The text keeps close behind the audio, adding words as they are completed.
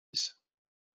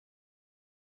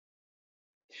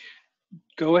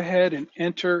go ahead and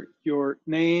enter your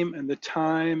name and the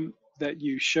time that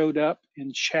you showed up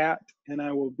in chat, and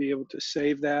I will be able to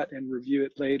save that and review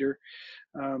it later.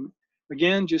 Um,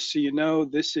 Again, just so you know,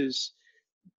 this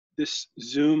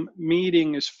Zoom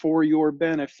meeting is for your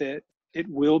benefit. It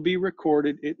will be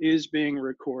recorded. It is being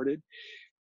recorded,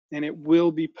 and it will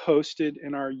be posted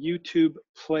in our YouTube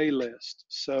playlist.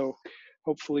 So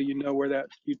hopefully you know where that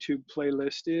YouTube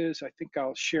playlist is. I think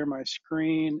I'll share my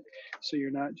screen so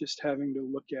you're not just having to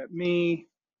look at me.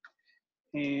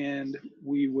 And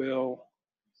we will,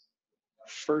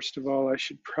 first of all, I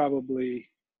should probably,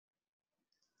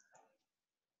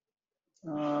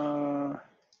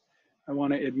 I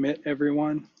want to admit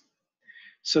everyone.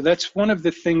 So that's one of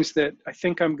the things that I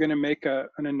think I'm going to make an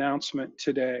announcement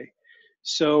today.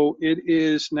 So it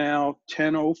is now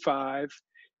 10:05,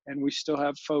 and we still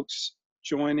have folks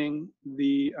joining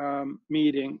the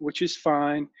meeting, which is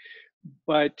fine.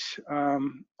 But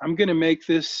I'm going to make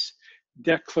this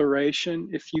declaration.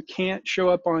 If you can't show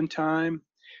up on time,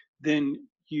 then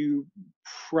you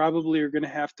probably are going to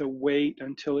have to wait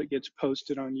until it gets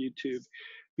posted on YouTube,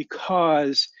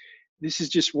 because this is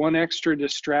just one extra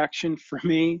distraction for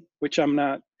me, which I'm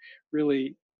not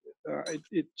really,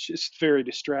 it's just very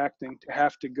distracting to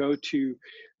have to go to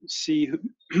see who,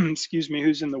 excuse me,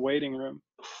 who's in the waiting room.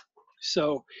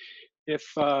 So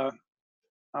if I'll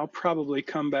probably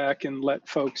come back and let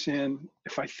folks in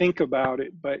if I think about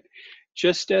it, but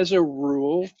just as a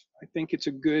rule, I think it's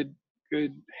a good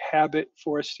habit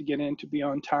for us to get in to be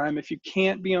on time. If you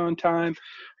can't be on time,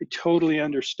 I totally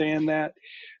understand that.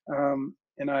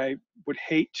 And I would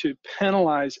hate to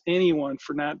penalize anyone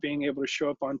for not being able to show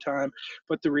up on time.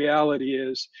 But the reality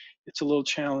is, it's a little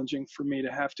challenging for me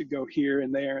to have to go here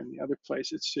and there and the other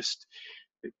place. It's just,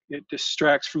 it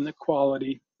distracts from the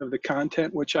quality of the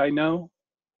content, which I know,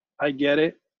 I get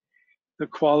it. The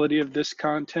quality of this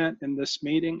content in this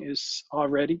meeting is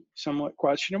already somewhat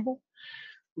questionable.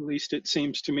 At least it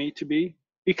seems to me to be.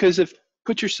 Because if,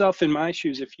 put yourself in my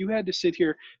shoes, if you had to sit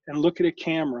here and look at a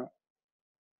camera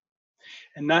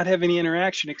and not have any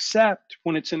interaction except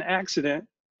when it's an accident,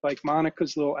 like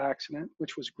Monica's little accident,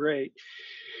 which was great,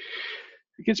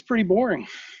 it gets pretty boring.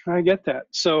 I get that.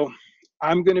 So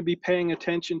I'm going to be paying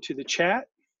attention to the chat,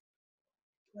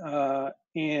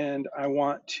 and I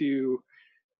want to,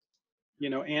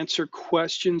 answer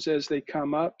questions as they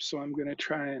come up. So I'm going to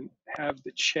try and have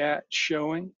the chat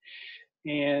showing,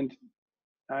 and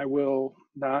I will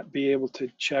not be able to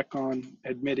check on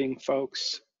admitting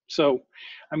folks. So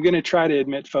I'm going to try to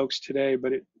admit folks today,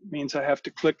 but it means I have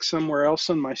to click somewhere else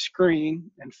on my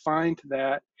screen and find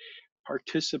that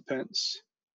participants.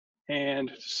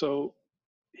 And so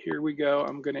here we go.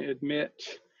 I'm going to admit,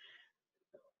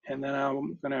 and then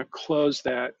I'm going to close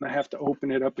that, and I have to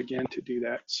open it up again to do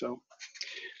that. So,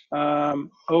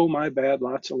 oh, my bad,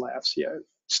 lots of laughs. Yeah,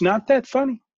 it's not that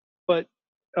funny, but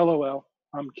LOL,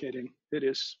 I'm kidding. It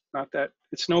is not that,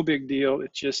 it's no big deal.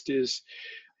 It just is.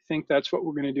 I think that's what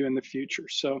we're going to do in the future.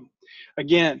 So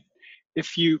again,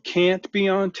 if you can't be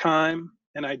on time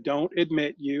and I don't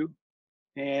admit you,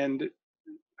 and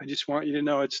I just want you to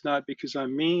know it's not because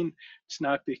I'm mean, it's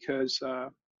not because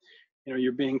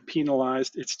you're being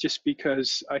penalized, it's just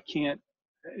because I can't,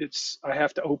 I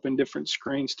have to open different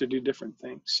screens to do different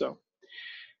things. So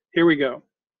here we go.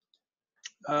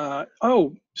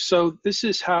 Oh, so this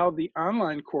is how the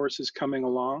online course is coming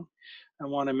along. I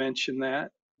want to mention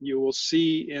that. You will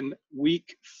see in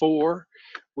week 4,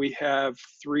 we have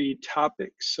 3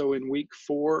 topics. So in week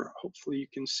 4, hopefully you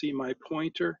can see my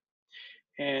pointer,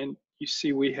 and you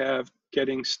see we have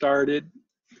getting started,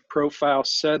 profile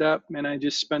setup, and I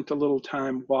just spent a little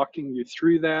time walking you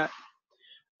through that.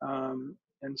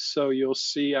 And so you'll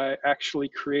see I actually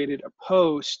created a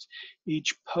post.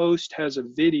 Each post has a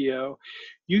video.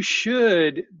 You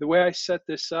should, the way I set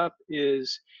this up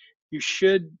is you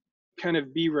should kind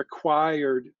of be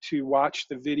required to watch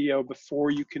the video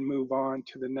before you can move on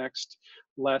to the next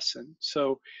lesson.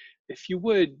 So if you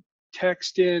would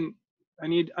text in, I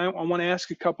want to ask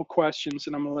a couple questions,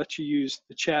 and I'm going to let you use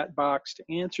the chat box to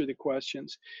answer the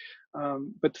questions.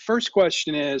 But the first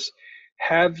question is,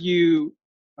 have you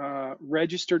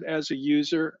registered as a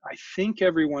user? I think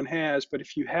everyone has, but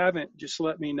if you haven't, just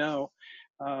let me know.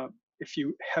 If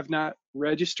you have not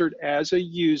registered as a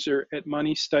user at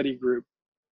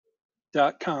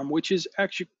moneystudy.group.com, which is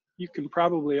actually, you can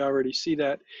probably already see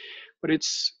that, but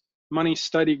it's Money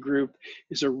Study Group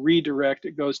is a redirect.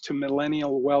 It goes to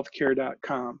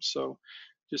millennialwealthcare.com. So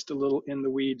just a little in the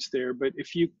weeds there. But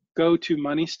if you go to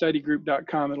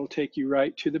moneystudygroup.com, it'll take you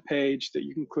right to the page that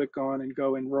you can click on and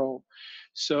go enroll.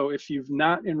 So if you've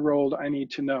not enrolled, I need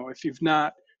to know. If you've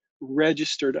not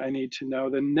registered I need to know.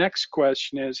 The next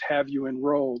question is, have you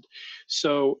enrolled?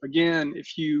 So again,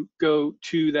 if you go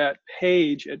to that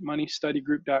page at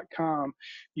moneystudygroup.com,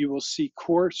 you will see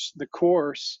the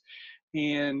course,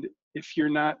 and if you're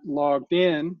not logged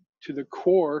in to the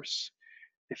course,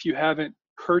 if you haven't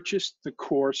purchased the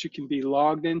course, you can be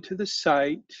logged into the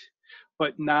site,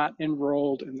 but not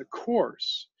enrolled in the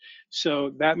course.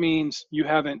 So that means you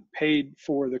haven't paid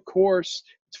for the course.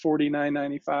 It's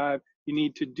 $49.95. You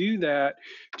need to do that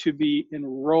to be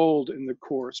enrolled in the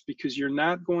course, because you're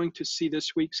not going to see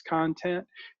this week's content.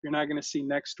 You're not going to see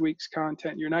next week's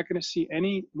content. You're not going to see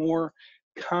any more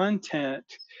content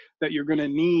that you're going to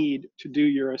need to do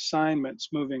your assignments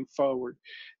moving forward.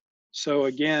 So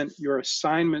again, your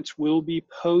assignments will be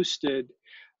posted.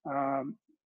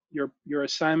 Your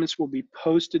assignments will be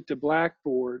posted to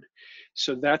Blackboard.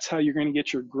 So that's how you're going to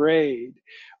get your grade.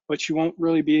 But you won't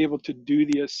really be able to do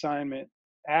the assignment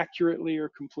accurately or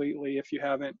completely if you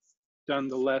haven't done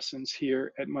the lessons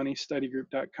here at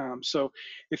moneystudygroup.com. So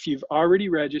if you've already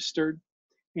registered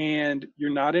and you're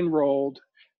not enrolled,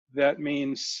 that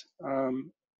means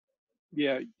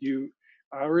yeah, you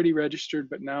already registered,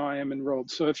 but now I am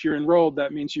enrolled. So if you're enrolled,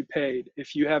 that means you paid.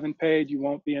 If you haven't paid, you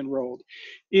won't be enrolled.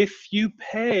 If you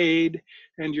paid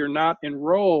and you're not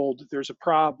enrolled, there's a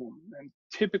problem. And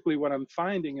typically what I'm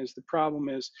finding is the problem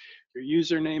is your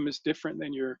username is different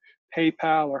than your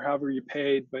PayPal or however you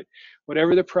paid. But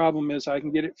whatever the problem is, I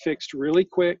can get it fixed really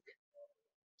quick.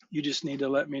 You just need to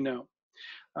let me know.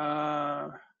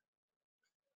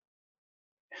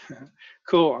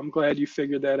 Cool. I'm glad you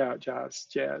figured that out, Jazz.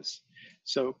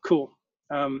 So cool.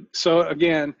 So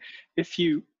again, if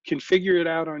you can figure it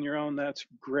out on your own, that's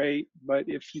great. But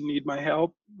if you need my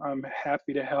help, I'm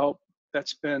happy to help.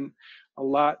 That's been a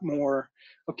lot more.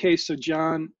 Okay, so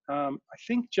John, I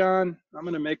think John, I'm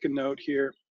going to make a note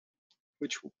here,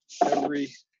 which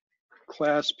every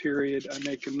class period I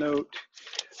make a note.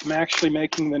 I'm actually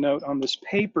making the note on this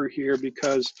paper here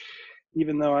because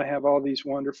even though I have all these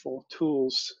wonderful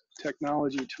tools,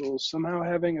 technology tools, somehow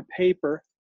having a paper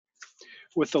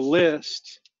with a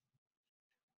list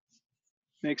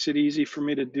makes it easy for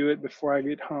me to do it before I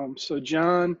get home. So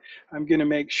John, I'm going to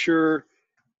make sure,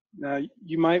 now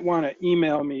you might want to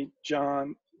email me,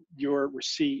 John, your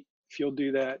receipt. If you'll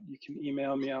do that, you can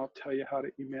email me. I'll tell you how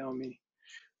to email me.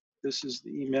 This is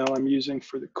the email I'm using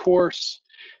for the course,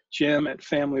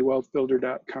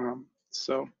 jim@familywealthbuilder.com.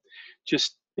 So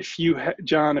just if you,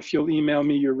 John, if you'll email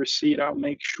me your receipt, I'll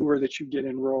make sure that you get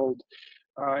enrolled.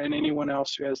 And anyone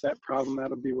else who has that problem,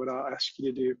 that'll be what I'll ask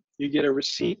you to do. You get a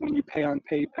receipt when you pay on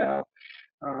PayPal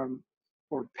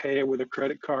or pay with a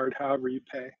credit card, however you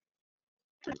pay.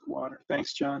 Drink water.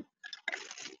 Thanks, John.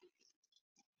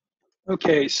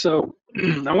 Okay, so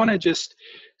I want to just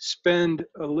spend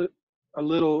a little,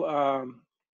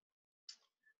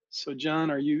 so John,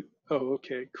 are you, oh,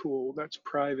 okay, cool. That's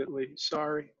privately.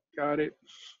 Sorry, got it.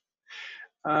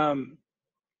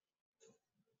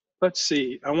 Let's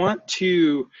see, I want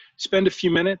to spend a few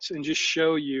minutes and just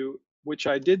show you, which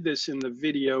I did this in the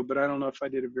video, but I don't know if I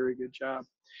did a very good job.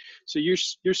 So you're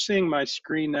seeing my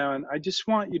screen now, and I just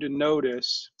want you to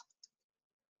notice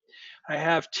I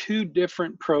have two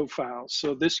different profiles.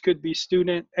 So this could be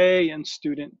student A and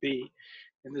student B.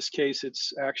 In this case,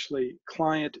 it's actually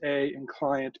client A and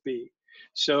client B.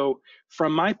 So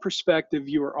from my perspective,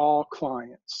 you are all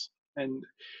clients. And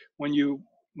when you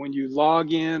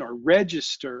log in or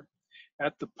register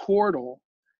at the portal,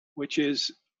 which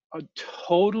is a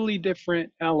totally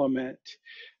different element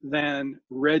than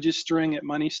registering at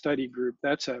Money Study Group.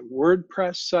 That's a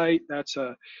WordPress site. That's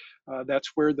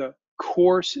where the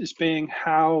course is being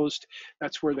housed.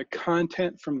 That's where the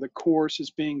content from the course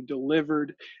is being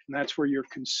delivered, and that's where you're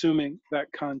consuming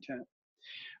that content.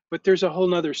 But there's a whole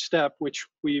nother step which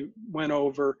we went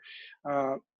over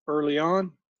early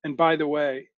on. And by the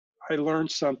way, I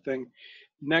learned something.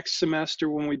 Next semester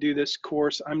when we do this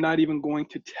course, I'm not even going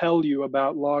to tell you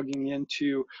about logging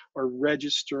into or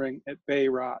registering at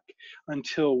BayRock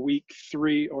until week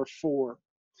 3 or 4,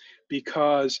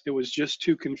 because it was just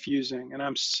too confusing, and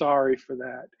I'm sorry for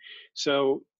that.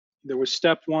 So there was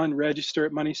step 1, register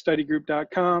at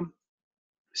moneystudygroup.com.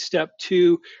 Step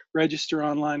 2, register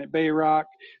online at BayRock.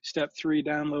 Step 3,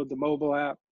 download the mobile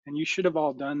app. And you should have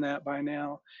all done that by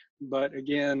now. But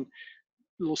again,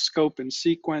 little scope and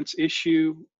sequence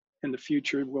issue. In the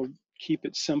future, we'll keep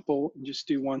it simple and just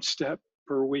do one step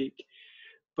per week.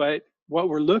 But what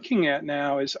we're looking at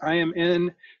now is I am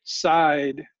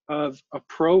inside of a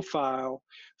profile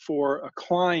for a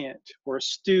client or a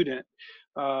student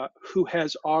who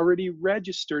has already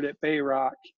registered at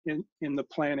BayRock in the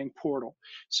planning portal.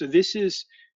 So this is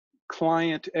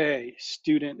client A,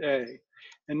 student A.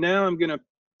 And now I'm going to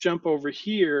jump over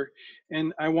here,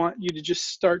 and I want you to just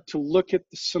start to look at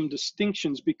some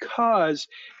distinctions, because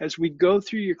as we go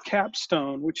through your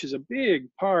capstone, which is a big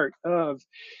part of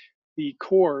the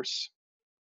course,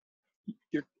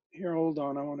 here, hold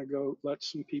on, I want to go let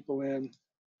some people in.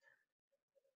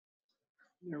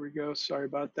 There we go, sorry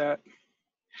about that.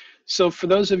 So for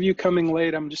those of you coming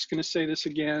late, I'm just going to say this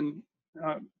again.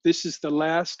 This is the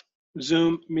last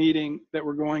Zoom meeting that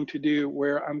we're going to do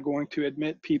where I'm going to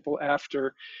admit people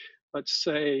after, let's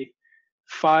say,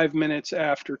 5 minutes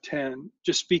after 10,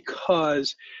 just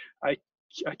because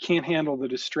I can't handle the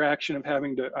distraction of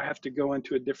I have to go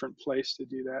into a different place to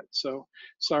do that. So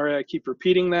sorry, I keep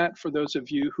repeating that. For those of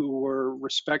you who were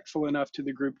respectful enough to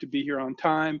the group to be here on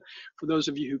time, for those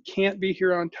of you who can't be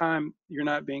here on time, you're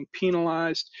not being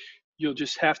penalized. You'll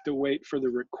just have to wait for the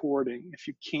recording if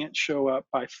you can't show up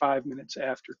by 5 minutes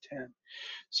after 10.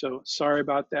 So sorry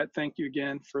about that. Thank you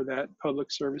again for that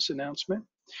public service announcement.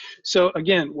 So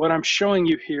again, what I'm showing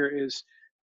you here is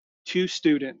two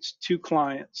students, two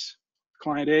clients,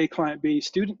 client A, client B,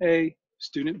 student A,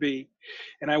 student B.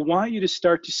 And I want you to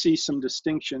start to see some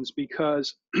distinctions,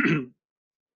 because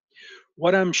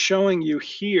what I'm showing you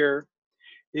here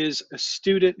is a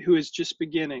student who is just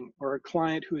beginning, or a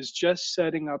client who is just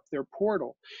setting up their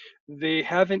portal. They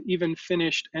haven't even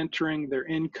finished entering their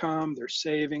income, their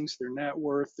savings, their net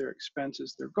worth, their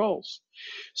expenses, their goals.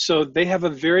 So they have a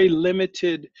very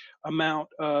limited amount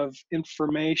of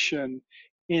information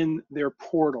in their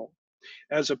portal,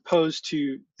 as opposed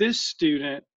to this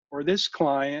student or this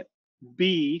client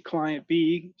B, client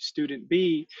B, student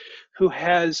B, who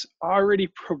has already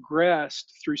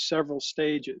progressed through several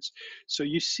stages. So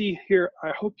you see here,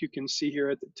 I hope you can see here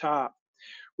at the top,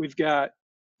 we've got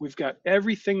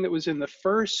everything that was in the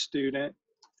first student,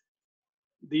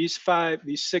 these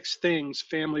 6 things: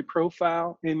 family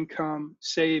profile, income,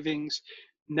 savings,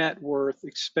 net worth,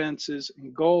 expenses,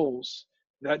 and goals.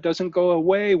 That doesn't go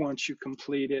away once you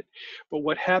complete it. But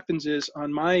what happens is,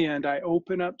 on my end, I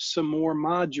open up some more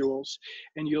modules,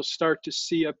 and you'll start to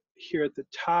see up here at the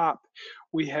top,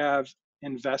 we have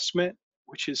investment,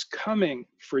 which is coming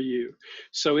for you.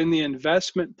 So in the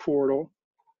investment portal,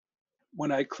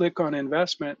 when I click on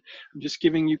investment, I'm just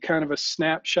giving you kind of a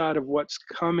snapshot of what's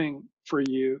coming for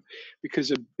you, because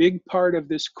a big part of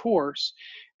this course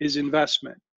is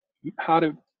investment: how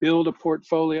to build a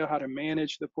portfolio, how to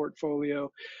manage the portfolio,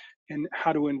 and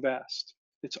how to invest.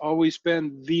 It's always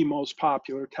been the most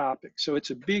popular topic, so it's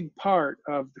a big part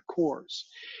of the course.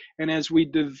 And as we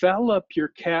develop your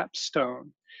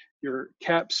capstone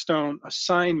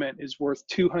assignment is worth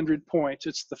 200 points.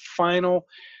 It's the final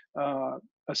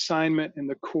assignment in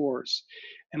the course.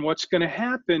 And what's going to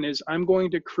happen is I'm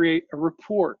going to create a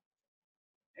report.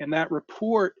 And that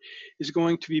report is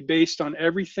going to be based on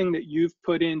everything that you've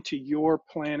put into your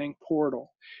planning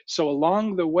portal. So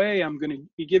along the way, I'm going to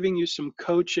be giving you some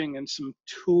coaching and some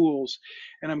tools,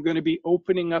 and I'm going to be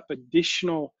opening up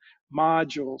additional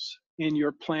modules in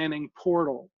your planning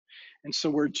portal. And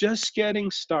so we're just getting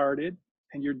started,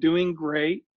 and you're doing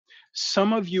great.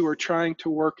 Some of you are trying to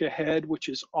work ahead, which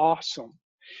is awesome.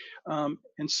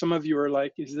 And some of you are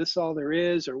like, is this all there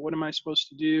is, or what am I supposed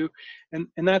to do?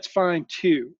 And that's fine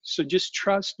too. So just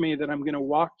trust me that I'm going to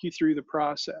walk you through the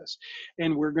process.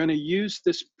 And we're going to use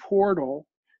this portal,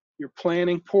 your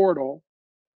planning portal,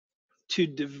 to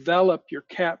develop your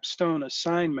capstone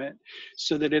assignment,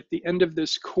 so that at the end of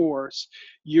this course,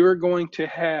 you're going to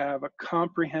have a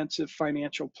comprehensive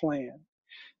financial plan.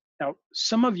 Now,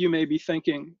 some of you may be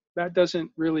thinking, that doesn't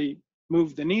really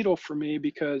move the needle for me,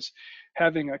 because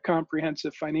having a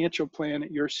comprehensive financial plan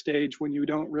at your stage, when you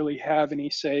don't really have any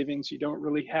savings, you don't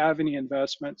really have any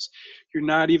investments, you're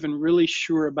not even really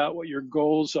sure about what your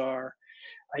goals are.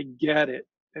 I get it.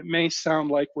 It may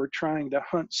sound like we're trying to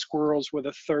hunt squirrels with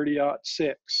a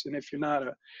 30-06. And if you're not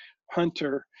a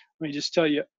hunter, let me just tell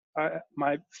you,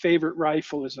 my favorite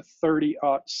rifle is a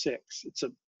 30-06. It's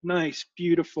a nice,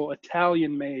 beautiful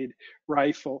Italian-made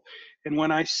rifle. And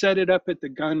when I set it up at the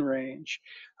gun range,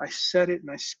 I set it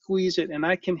and I squeeze it, and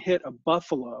I can hit a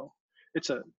buffalo. It's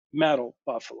a metal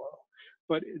buffalo.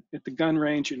 But at the gun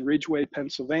range in Ridgeway,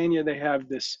 Pennsylvania, they have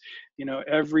this,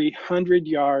 every 100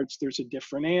 yards, there's a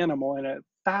different animal, and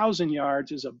 1,000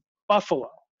 yards is a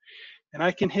buffalo. And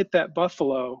I can hit that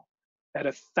buffalo at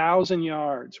 1,000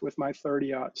 yards with my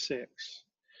 30-06.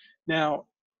 Now,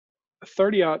 a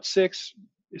 30-06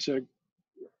 is a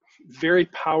very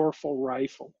powerful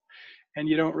rifle, and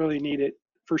you don't really need it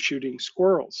for shooting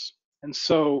squirrels. And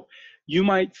so you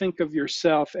might think of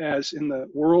yourself as, in the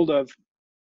world of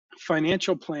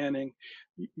financial planning,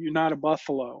 You're not a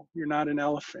buffalo. You're not an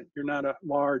elephant. You're not a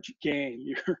large game.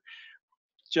 You're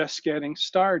just getting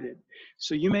started.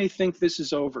 So you may think this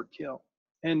is overkill,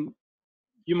 and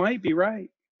you might be right.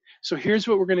 So here's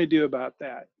what we're going to do about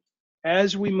that.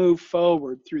 As we move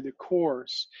forward through the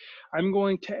course, I'm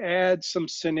going to add some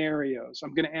scenarios.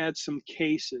 I'm going to add some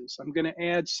cases. I'm going to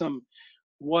add some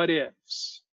what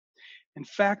ifs. In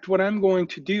fact, what I'm going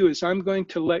to do is I'm going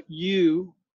to let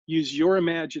you use your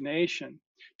imagination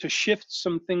to shift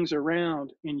some things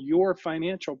around in your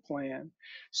financial plan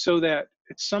so that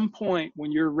at some point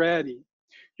when you're ready,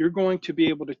 you're going to be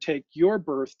able to take your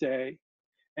birthday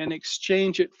and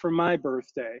exchange it for my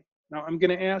birthday. Now, I'm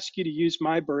going to ask you to use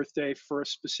my birthday for a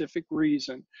specific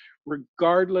reason,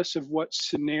 regardless of what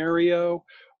scenario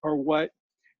or what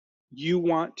you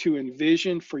want to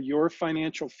envision for your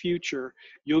financial future.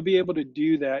 You'll be able to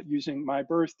do that using my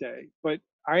birthday. But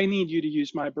I need you to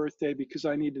use my birthday because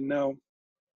I need to know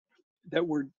that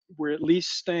we're at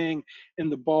least staying in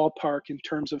the ballpark in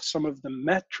terms of some of the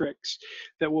metrics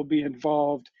that will be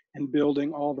involved in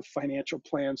building all the financial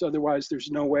plans. Otherwise, there's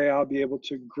no way I'll be able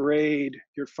to grade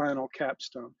your final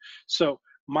capstone. So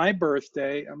my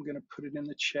birthday, I'm going to put it in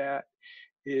the chat,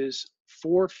 is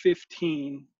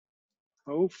 4/15,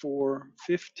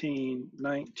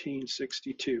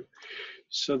 1962.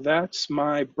 So that's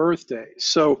my birthday.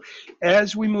 So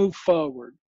as we move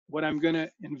forward, what I'm going to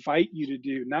invite you to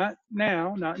do, not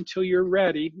now, not until you're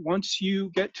ready, once you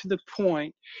get to the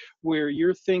point where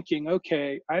you're thinking,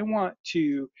 okay, I want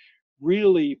to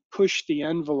really push the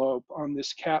envelope on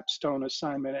this capstone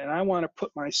assignment, and I want to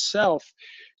put myself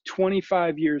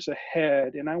 25 years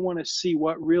ahead, and I want to see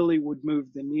what really would move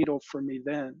the needle for me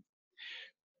then.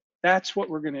 That's what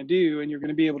we're going to do, and you're going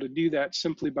to be able to do that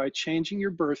simply by changing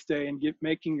your birthday and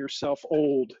making yourself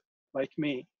old like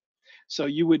me. So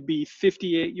you would be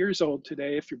 58 years old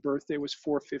today if your birthday was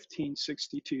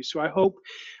 4/15/62. So I hope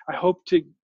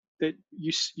that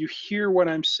you hear what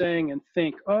I'm saying and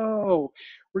think, oh,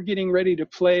 we're getting ready to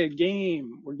play a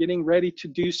game. We're getting ready to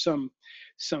do some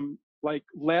like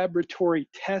laboratory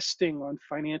testing on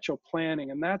financial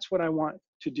planning, and that's what I want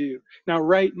to do. Now,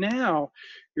 right now,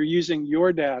 you're using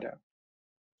your data.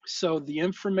 So the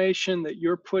information that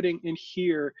you're putting in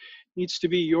here needs to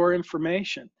be your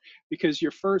information, because your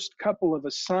first couple of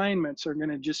assignments are going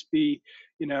to just be,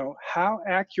 how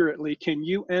accurately can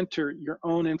you enter your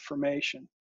own information?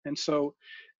 And so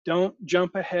don't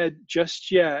jump ahead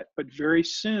just yet, but very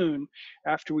soon,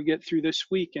 after we get through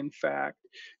this week, in fact,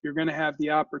 you're going to have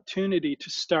the opportunity to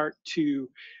start to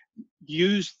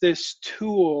use this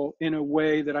tool in a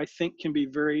way that I think can be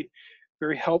very,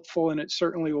 very helpful, and it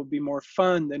certainly will be more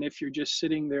fun than if you're just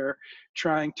sitting there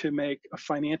trying to make a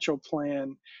financial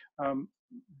plan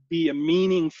be a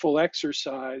meaningful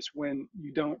exercise when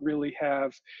you don't really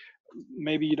have,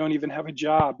 maybe you don't even have a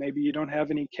job, maybe you don't have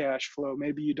any cash flow,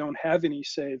 maybe you don't have any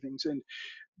savings, and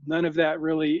none of that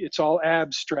really, it's all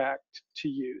abstract to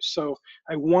you. So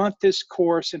I want this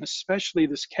course, and especially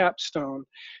this capstone,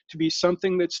 to be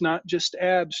something that's not just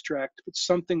abstract, but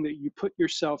something that you put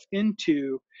yourself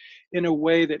into in a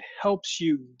way that helps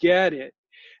you get it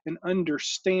and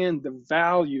understand the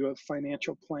value of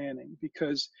financial planning,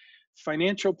 because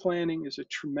financial planning is a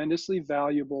tremendously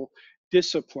valuable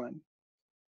discipline.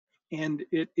 And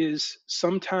it is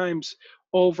sometimes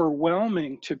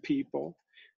overwhelming to people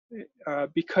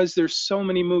because there's so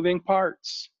many moving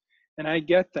parts, and I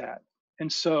get that.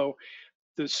 And so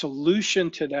the solution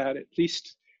to that, at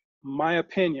least my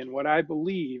opinion, what I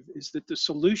believe is that the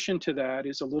solution to that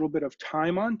is a little bit of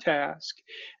time on task,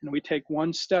 and we take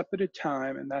one step at a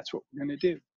time, and that's what we're going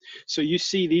to do. So you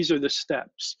see, these are the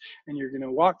steps, and you're going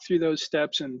to walk through those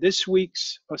steps. And this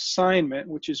week's assignment,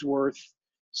 which is worth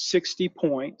 60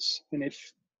 points, and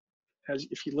if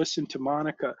you listen to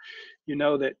Monica, you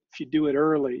know that if you do it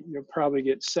early, you'll probably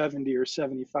get 70 or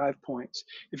 75 points.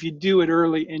 If you do it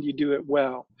early and you do it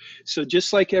well. So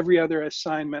just like every other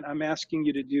assignment, I'm asking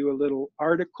you to do a little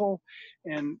article.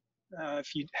 And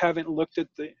if you haven't looked at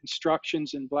the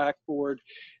instructions in Blackboard,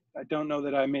 I don't know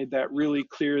that I made that really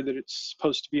clear that it's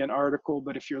supposed to be an article,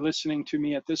 but if you're listening to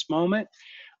me at this moment,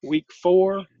 week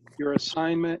 4, your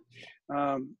assignment,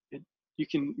 you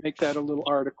can make that a little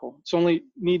article. It only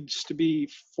needs to be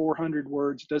 400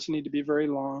 words. It doesn't need to be very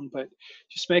long, but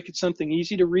just make it something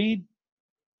easy to read.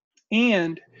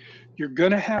 And you're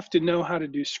going to have to know how to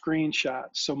do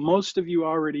screenshots. So most of you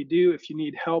already do. If you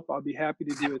need help, I'll be happy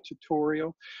to do a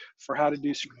tutorial for how to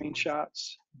do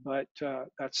screenshots, but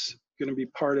that's going to be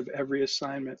part of every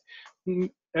assignment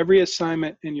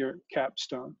in your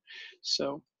capstone.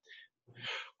 So,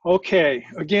 okay,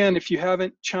 again, if you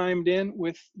haven't chimed in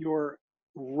with your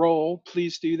role,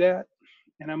 please do that.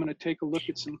 and I'm going to take a look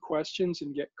at some questions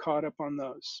and get caught up on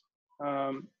those.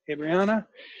 Adriana,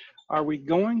 are we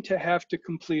going to have to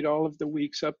complete all of the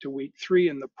weeks up to week 3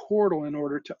 in the portal in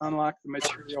order to unlock the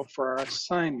material for our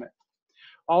assignment?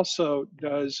 Also,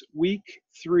 does week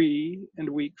 3 and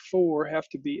week 4 have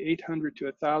to be 800 to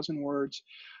 1,000 words?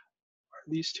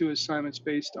 Are these 2 assignments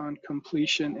based on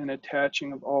completion and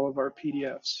attaching of all of our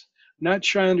PDFs? Not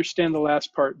sure I understand the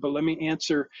last part, but let me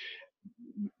answer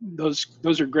those.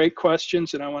 Those are great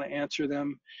questions, and I want to answer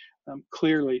them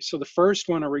clearly. So the first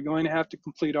one, are we going to have to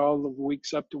complete all of the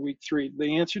weeks up to week 3?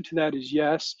 The answer to that is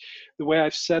yes. The way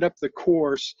I've set up the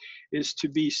course is to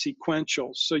be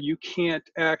sequential. So you can't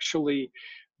actually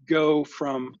go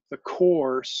from the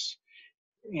course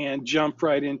and jump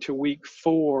right into week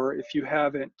 4 if you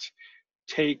haven't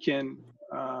taken,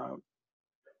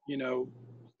 you know,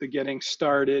 the getting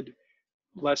started,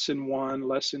 lesson 1,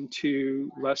 lesson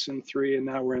 2, lesson 3, and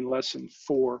now we're in lesson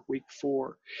 4, week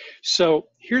 4. So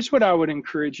here's what I would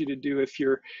encourage you to do if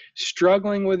you're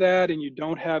struggling with that and you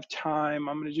don't have time.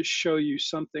 I'm going to just show you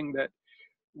something that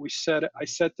I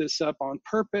set this up on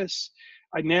purpose.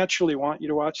 I naturally want you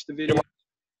to watch the video.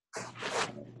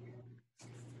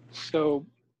 So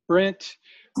Brent,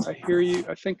 I hear you.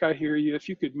 I think I hear you. If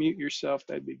you could mute yourself,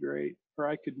 that'd be great. Or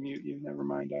I could mute you. Never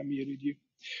mind, I muted you.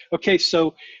 Okay,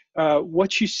 so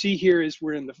what you see here is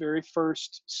we're in the very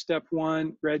first step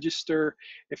 1, register.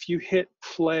 If you hit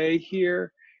play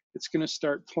here, it's going to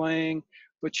start playing,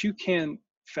 but you can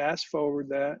fast forward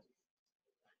that.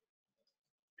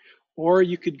 Or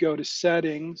you could go to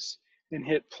settings and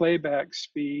hit playback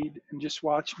speed and just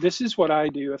watch. This is what I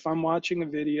do. If I'm watching a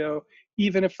video,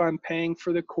 even if I'm paying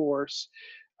for the course,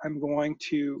 I'm going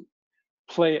to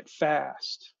play it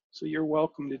fast. So you're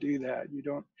welcome to do that. You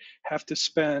don't have to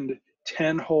spend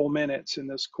 10 whole minutes in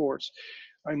this course,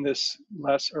 in this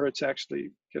less, or it's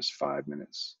actually just 5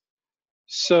 minutes.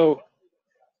 So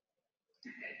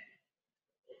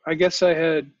I guess I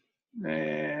had,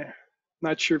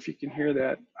 not sure if you can hear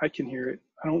that. I can hear it.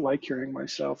 I don't like hearing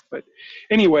myself, but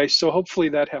anyway, so hopefully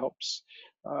that helps.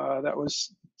 That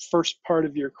was first part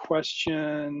of your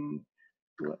question.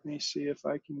 Let me see if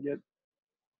I can get,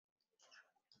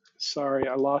 sorry,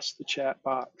 I lost the chat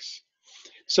box.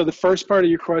 So the first part of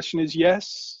your question is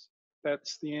yes,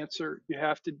 that's the answer. You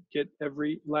have to get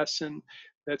every lesson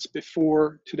that's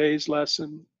before today's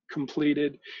lesson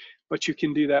completed, but you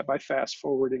can do that by fast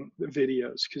forwarding the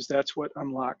videos because that's what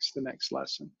unlocks the next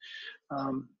lesson.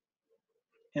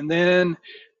 And then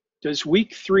does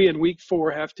week 3 and week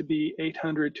 4 have to be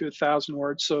 800 to 1,000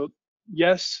 words? So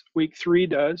yes, week 3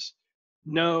 does.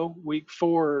 No, week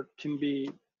 4 can be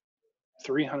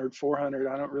 300, 400,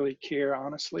 I don't really care,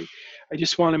 honestly. I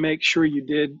just want to make sure you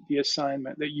did the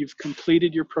assignment, that you've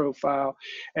completed your profile,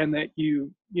 and that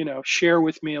you share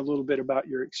with me a little bit about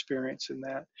your experience in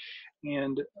that,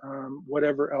 and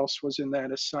whatever else was in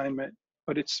that assignment.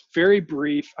 But it's very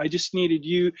brief. I just needed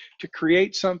you to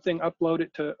create something, upload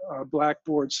it to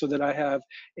Blackboard so that I have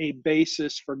a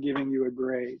basis for giving you a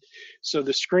grade. So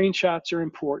the screenshots are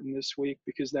important this week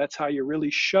because that's how you're really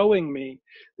showing me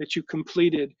that you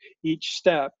completed each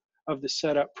step of the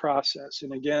setup process.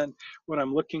 And again, what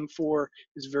I'm looking for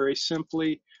is very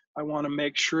simply, I want to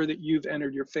make sure that you've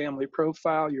entered your family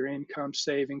profile, your income,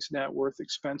 savings, net worth,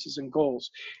 expenses, and goals.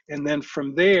 And then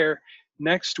from there,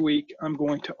 next week, I'm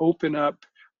going to open up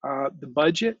the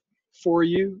budget for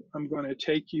you. I'm going to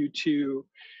take you to,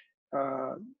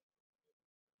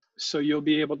 so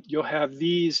you'll have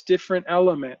these different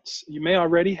elements. You may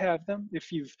already have them.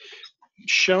 If you've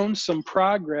shown some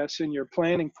progress in your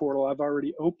planning portal, I've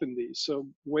already opened these, so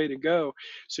way to go.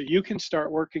 So you can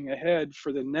start working ahead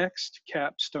for the next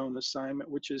capstone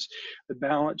assignment, which is the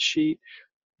balance sheet,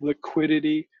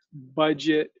 liquidity,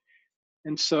 budget.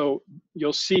 And so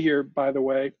you'll see here, by the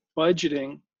way,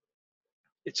 budgeting,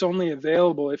 it's only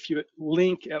available if you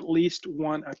link at least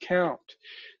one account.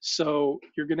 So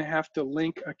you're going to have to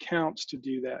link accounts to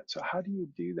do that. So how do you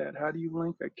do that? How do you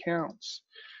link accounts?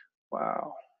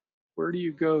 Wow. Where do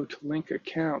you go to link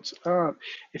accounts?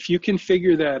 If you can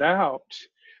figure that out,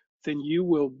 then you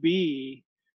will be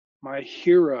my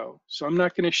hero. So I'm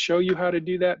not going to show you how to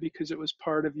do that because it was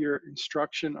part of your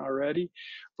instruction already,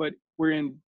 but we're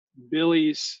in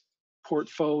Billy's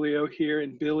portfolio here,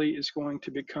 and Billy is going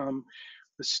to become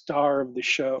the star of the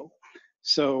show.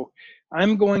 So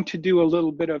I'm going to do a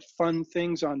little bit of fun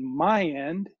things on my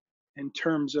end in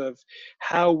terms of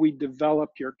how we develop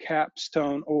your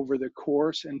capstone over the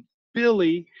course, and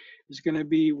Billy is going to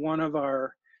be one of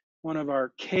our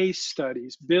case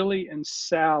studies. Billy and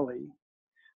Sally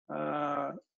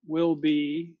will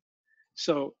be,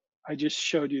 so I just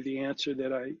showed you the answer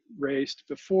that I raised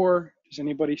before. Does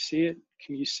anybody see it?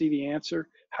 Can you see the answer?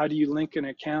 How do you link an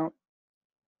account?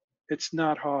 It's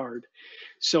not hard.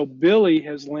 So Billy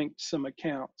has linked some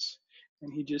accounts,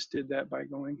 and he just did that by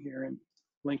going here and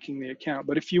linking the account.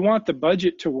 But if you want the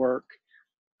budget to work,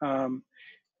 um,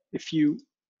 if you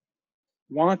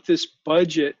want this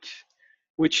budget,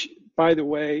 which by the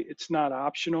way, it's not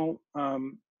optional,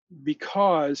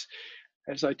 because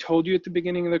as I told you at the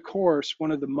beginning of the course,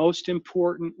 one of the most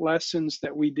important lessons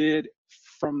that we did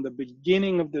from the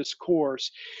beginning of this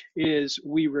course is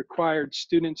we required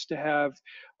students to have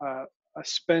a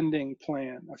spending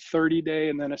plan, a 30-day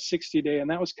and then a 60-day, and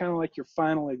that was kind of like your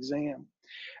final exam.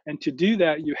 And to do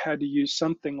that, you had to use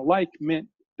something like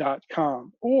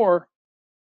mint.com, or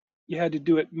you had to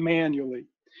do it manually.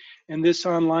 In this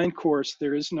online course,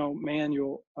 there is no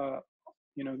manual.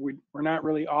 We're not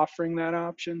really offering that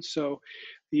option. So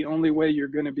the only way you're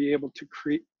going to be able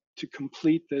to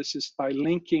complete this is by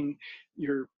linking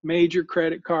your major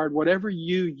credit card, whatever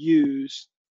you use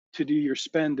to do your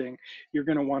spending, you're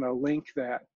going to want to link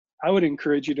that. I would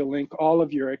encourage you to link all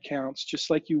of your accounts just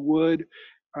like you would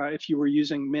if you were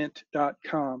using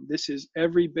mint.com. This is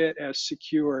every bit as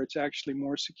secure. It's actually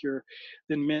more secure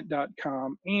than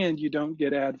mint.com, and you don't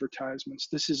get advertisements.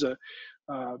 This is a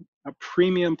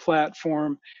premium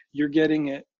platform. You're getting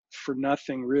it for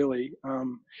nothing really,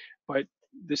 but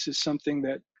this is something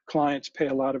that clients pay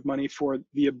a lot of money for,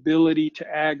 the ability to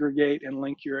aggregate and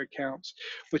link your accounts.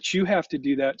 But you have to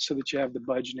do that so that you have the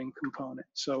budgeting component.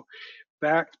 So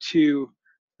back to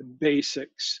the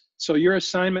basics. So your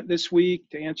assignment this week,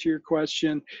 to answer your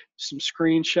question, some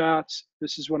screenshots.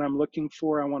 This is what I'm looking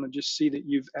for. I want to just see that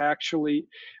you've actually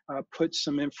put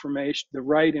some information, the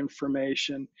right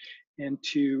information,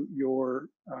 into your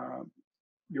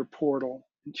portal,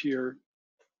 into your,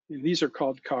 these are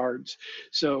called cards.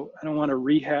 So I don't want to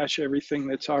rehash everything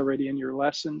that's already in your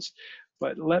lessons,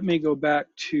 but let me go back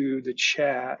to the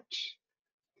chat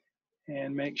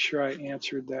and make sure I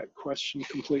answered that question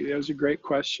completely. That was a great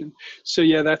question. So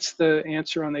yeah, that's the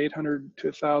answer on the 800 to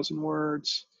 1,000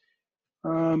 words.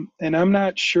 And I'm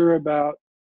not sure about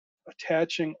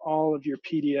attaching all of your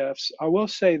PDFs. I will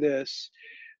say this,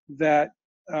 that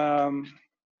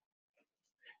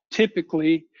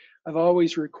typically I've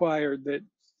always required that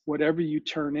whatever you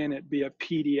turn in, it be a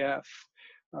PDF,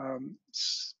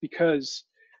 because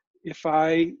if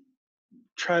I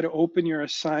try to open your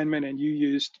assignment and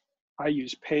I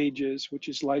use Pages, which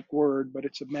is like Word, but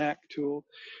it's a Mac tool.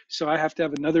 So I have to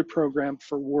have another program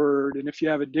for Word. And if you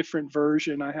have a different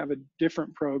version, I have a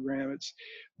different program. It's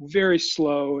very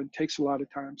slow and takes a lot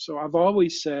of time. So I've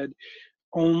always said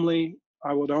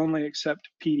I would only accept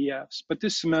PDFs. But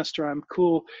this semester I'm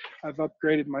cool. I've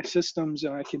upgraded my systems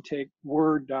and I can take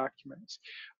Word documents.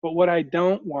 But what I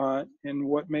don't want, and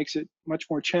what makes it much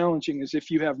more challenging, is if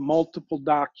you have multiple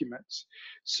documents.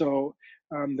 So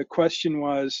the question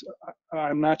was,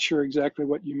 I'm not sure exactly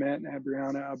what you meant,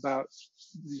 Adriana, about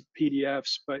the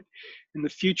PDFs, but in the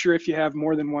future, if you have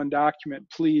more than one document,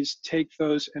 please take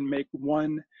those and make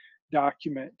one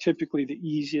document. Typically, the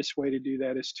easiest way to do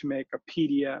that is to make a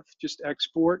PDF, just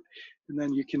export, and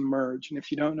then you can merge. And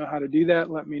if you don't know how to do that,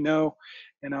 let me know,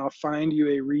 and I'll find you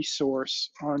a resource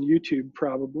on YouTube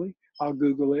probably. I'll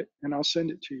Google it and I'll send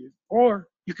it to you. Or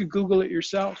you could Google it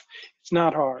yourself. It's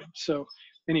not hard. So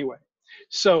anyway,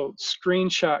 so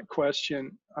screenshot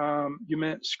question. You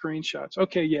meant screenshots.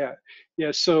 Okay,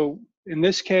 yeah. So in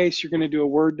this case, you're going to do a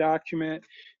Word document.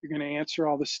 You're going to answer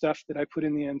all the stuff that I put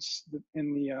in the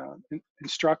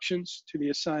instructions to the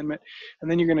assignment, and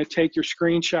then you're going to take your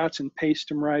screenshots and paste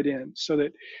them right in, so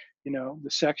that the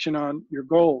section on your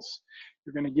goals,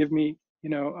 you're going to give me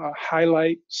a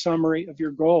highlight summary of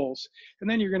your goals, and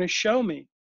then you're going to show me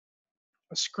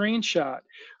a screenshot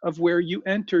of where you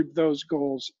entered those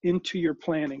goals into your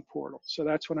planning portal. So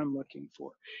that's what I'm looking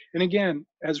for. And again,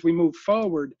 as we move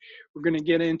forward, we're going to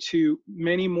get into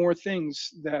many more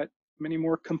things, many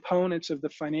more components of the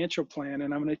financial plan,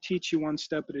 and I'm going to teach you one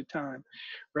step at a time.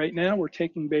 Right now, we're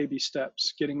taking baby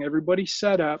steps, getting everybody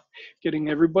set up, getting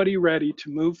everybody ready to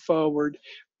move forward,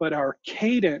 but our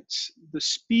cadence, the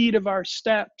speed of our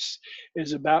steps,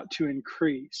 is about to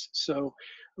increase. So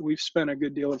we've spent a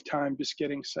good deal of time just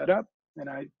getting set up, and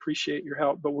I appreciate your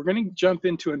help. But we're going to jump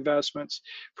into investments.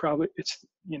 Probably it's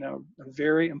a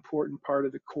very important part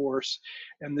of the course,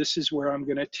 and this is where I'm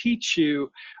going to teach you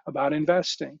about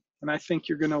investing. And I think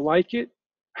you're going to like it.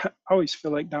 I always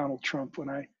feel like Donald Trump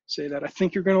when I say that. I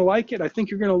think you're going to like it. I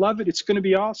think you're going to love it. It's going to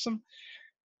be awesome.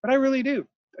 But I really do.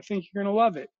 I think you're going to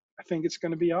love it. I think it's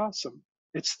going to be awesome.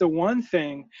 It's the one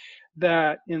thing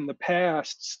that in the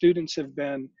past students have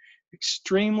been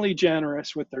extremely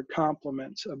generous with their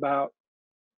compliments about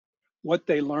what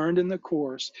they learned in the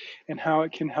course and how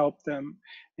it can help them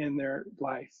in their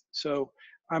life. So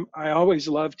I always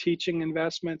love teaching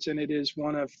investments, and it is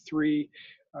one of three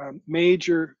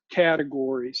major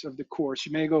categories of the course.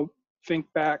 You may go think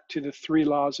back to the three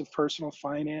laws of personal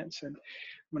finance, and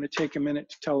I'm going to take a minute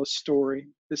to tell a story.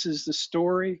 This is the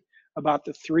story about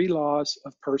the three laws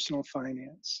of personal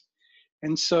finance.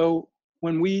 And so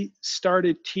when we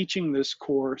started teaching this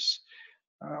course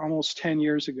almost 10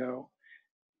 years ago,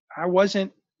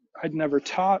 I'd never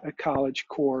taught a college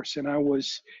course, and I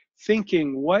was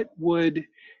thinking, what would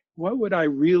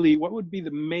be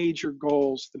the major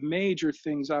goals, the major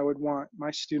things I would want my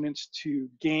students to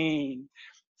gain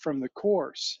from the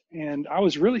course? And I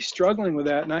was really struggling with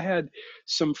that. And I had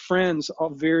some friends,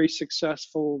 all very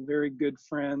successful, very good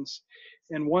friends.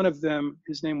 And one of them,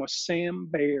 his name was Sam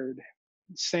Baird.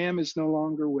 Sam is no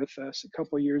longer with us. A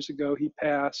couple of years ago, he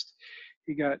passed.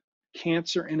 He got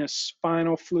cancer in his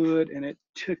spinal fluid, and it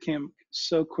took him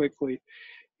so quickly.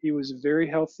 He was a very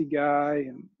healthy guy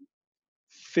and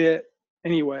fit.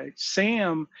 Anyway,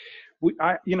 Sam,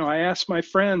 I asked my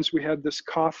friends. We had this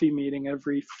coffee meeting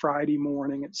every Friday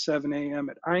morning at 7 a.m.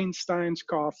 at Einstein's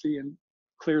Coffee in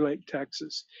Clear Lake,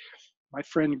 Texas. My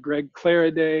friend Greg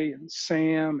Claraday and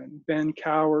Sam and Ben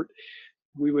Cowart,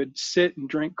 we would sit and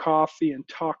drink coffee and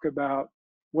talk about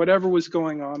whatever was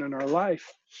going on in our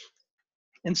life.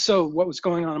 And so what was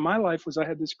going on in my life was I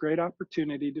had this great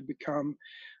opportunity to become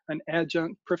an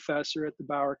adjunct professor at the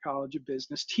Bauer College of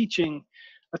Business, teaching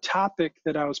a topic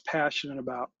that I was passionate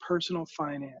about, personal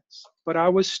finance. But I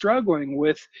was struggling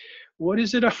with, what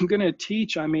is it I'm going to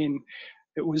teach? I mean,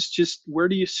 it was just, where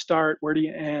do you start? Where do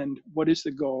you end? What is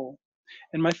the goal?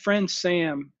 And my friend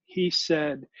Sam, he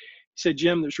said,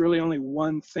 Jim, there's really only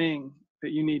one thing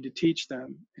that you need to teach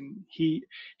them. And he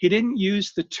didn't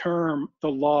use the term, the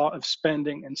law of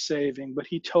spending and saving, but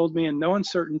he told me in no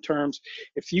uncertain terms,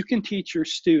 if you can teach your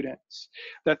students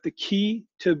that the key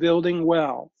to building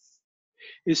wealth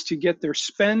is to get their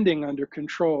spending under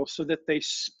control so that they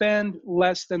spend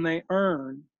less than they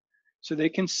earn, so they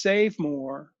can save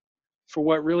more for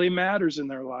what really matters in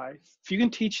their life. If you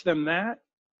can teach them that,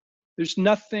 there's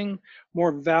nothing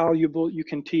more valuable you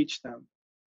can teach them.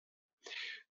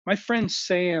 My friend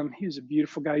Sam, he's a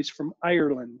beautiful guy. He's from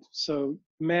Ireland. So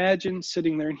imagine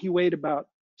sitting there, and he weighed about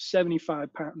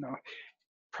 75 pounds, no,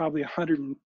 probably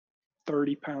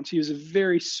 130 pounds. He was a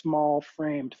very small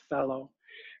framed fellow,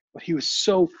 but he was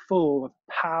so full of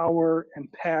power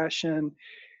and passion.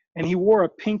 And he wore a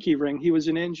pinky ring. He was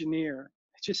an engineer.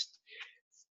 Just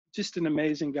an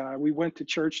amazing guy. We went to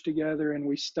church together and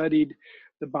we studied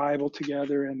the Bible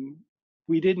together, and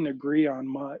we didn't agree on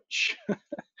much,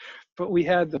 but we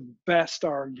had the best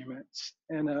arguments.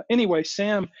 And anyway,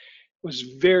 Sam was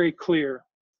very clear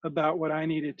about what I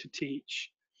needed to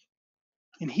teach.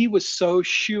 And he was so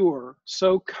sure,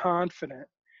 so confident,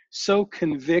 so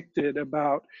convicted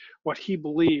about what he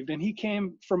believed. And he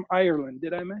came from Ireland.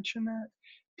 Did I mention that?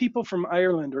 People from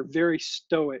Ireland are very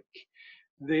stoic.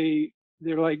 They're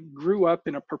like grew up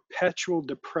in a perpetual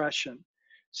depression.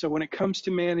 So when it comes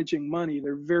to managing money,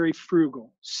 they're very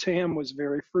frugal. Sam was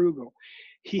very frugal.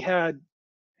 He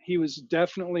was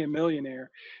definitely a millionaire,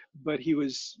 but he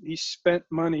spent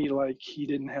money like he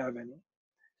didn't have any.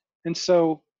 And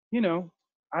so,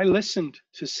 I listened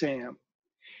to Sam.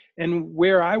 And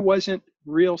where I wasn't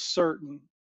real certain,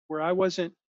 where I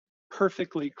wasn't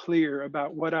perfectly clear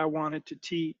about what I wanted to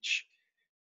teach,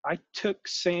 I took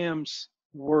Sam's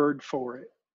word for it.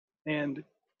 And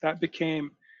that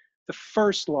became the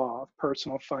first law of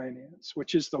personal finance,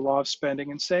 which is the law of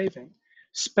spending and saving.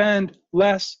 Spend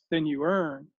less than you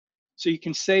earn so you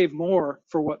can save more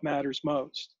for what matters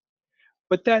most.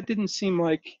 But that didn't seem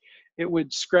like it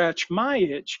would scratch my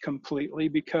itch completely,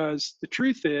 because the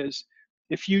truth is,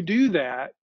 if you do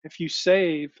that, if you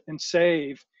save and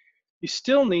save, you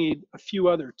still need a few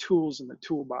other tools in the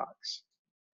toolbox.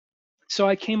 So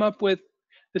I came up with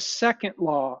the second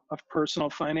law of personal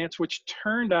finance, which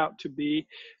turned out to be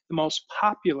the most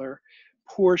popular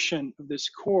portion of this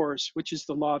course, which is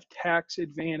the law of tax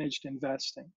advantaged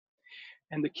investing.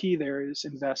 And the key there is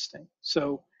investing.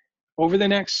 So over the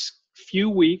next few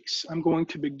weeks, I'm going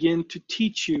to begin to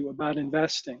teach you about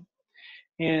investing.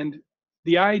 And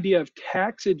the idea of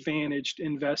tax advantaged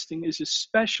investing is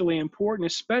especially important,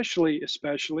 especially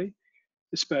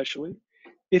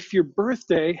if your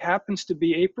birthday happens to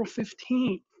be April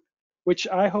 15th, which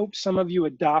I hope some of you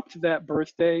adopt that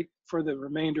birthday for the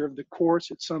remainder of the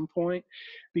course at some point,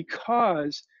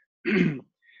 because,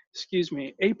 excuse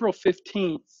me, April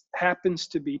 15th happens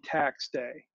to be tax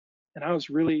day. And I was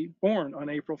really born on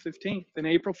April 15th. And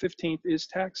April 15th is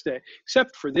tax day,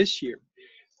 except for this year.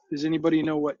 Does anybody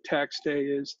know what tax day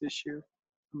is this year?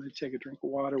 I'm going to take a drink of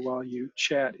water while you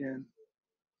chat in.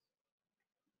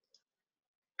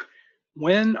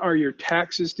 When are your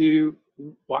taxes due?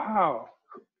 Wow.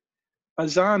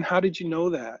 Azan, how did you know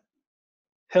that?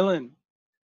 Helen,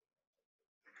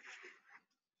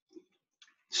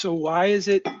 so why is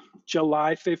it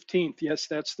July 15th? Yes,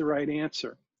 that's the right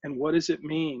answer. And what does it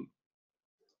mean?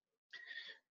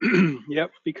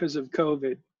 Yep, because of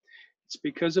COVID. It's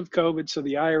because of COVID. So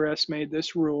the IRS made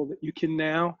this rule that you can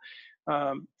now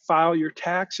file your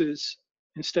taxes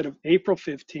instead of April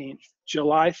 15th,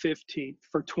 July 15th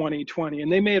for 2020.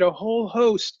 And they made a whole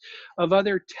host of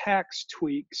other tax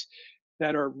tweaks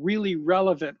that are really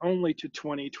relevant only to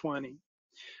 2020.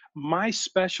 My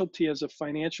specialty as a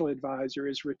financial advisor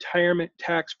is retirement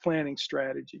tax planning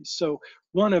strategies. So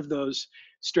one of those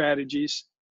strategies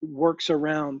works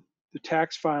around the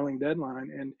tax filing deadline.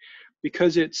 And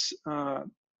because it's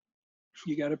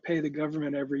you got to pay the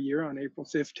government every year on April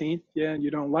 15th. Yeah, and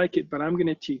you don't like it, but I'm going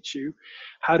to teach you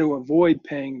how to avoid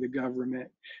paying the government.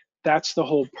 That's the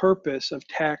whole purpose of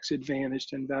tax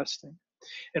advantaged investing.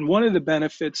 And one of the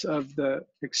benefits of the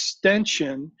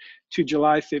extension to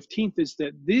July 15th is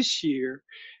that this year,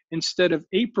 instead of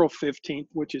April 15th,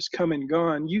 which is come and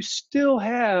gone, you still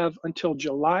have until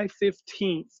July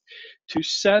 15th to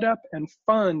set up and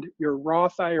fund your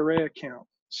Roth IRA account.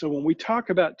 So when we talk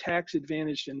about tax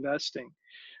advantaged investing,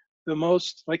 the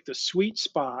most, like the sweet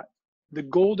spot, the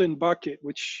golden bucket,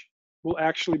 which will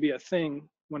actually be a thing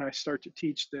when I start to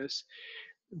teach this,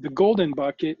 the golden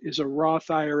bucket is a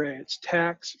Roth IRA. It's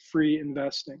tax-free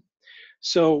investing.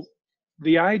 So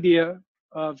the idea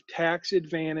of tax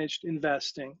advantaged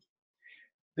investing,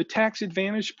 the tax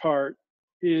advantage part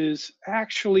is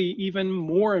actually even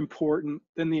more important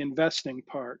than the investing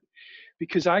part,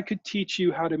 because I could teach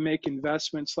you how to make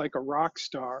investments like a rock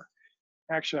star.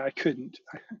 Actually, I couldn't.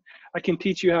 I can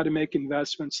teach you how to make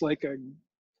investments like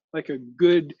a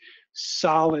good,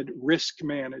 solid risk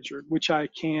manager, which I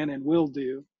can and will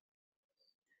do.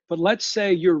 But let's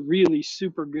say you're really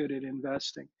super good at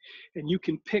investing and you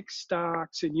can pick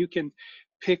stocks and you can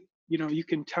pick, you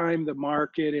can time the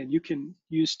market and you can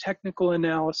use technical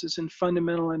analysis and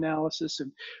fundamental analysis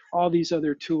and all these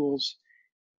other tools.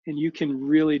 And you can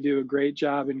really do a great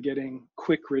job in getting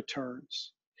quick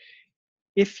returns.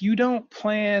 If you don't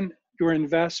plan your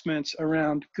investments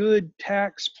around good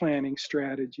tax planning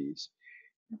strategies,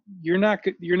 you're not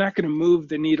going to move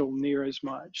the needle near as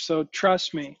much. So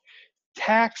trust me,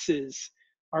 taxes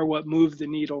are what move the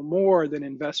needle more than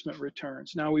investment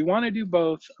returns. Now, we want to do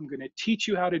both. I'm going to teach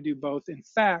you how to do both. In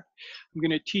fact, I'm going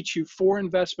to teach you 4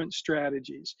 investment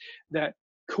strategies that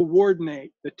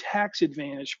coordinate the tax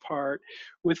advantage part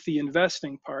with the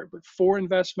investing part, but 4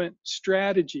 investment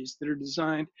strategies that are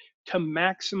designed to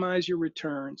maximize your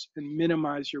returns and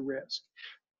minimize your risk.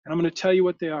 And I'm going to tell you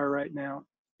what they are right now,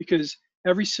 because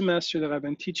every semester that I've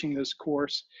been teaching this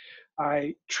course,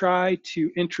 I try to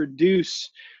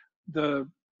introduce the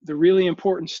really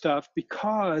important stuff,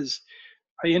 because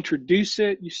I introduce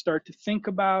it, you start to think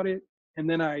about it, and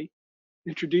then I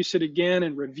introduce it again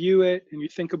and review it, and you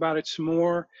think about it some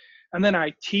more, and then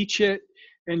I teach it,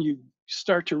 and you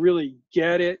start to really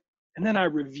get it, and then I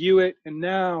review it, and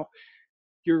now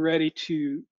you're ready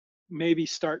to maybe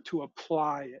start to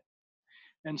apply it.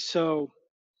 And so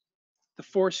the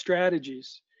 4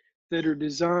 strategies that are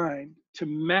designed to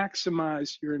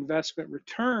maximize your investment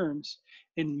returns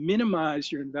and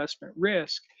minimize your investment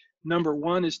risk. Number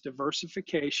 1 is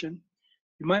diversification.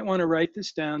 You might want to write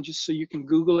this down just so you can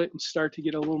Google it and start to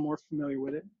get a little more familiar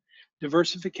with it.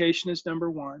 Diversification is number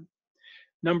 1.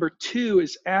 Number 2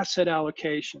 is asset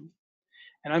allocation.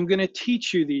 And I'm going to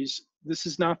teach you these. This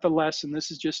is not the lesson.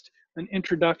 This is just an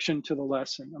introduction to the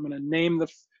lesson. I'm going to name the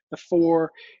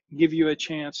 4, give you a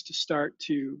chance to start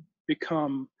to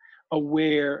become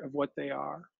aware of what they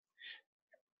are.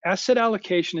 Asset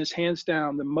allocation is hands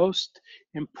down the most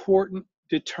important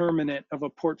determinant of a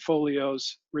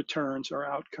portfolio's returns or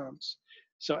outcomes.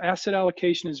 So asset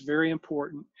allocation is very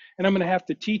important. And I'm going to have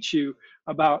to teach you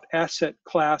about asset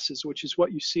classes, which is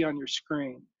what you see on your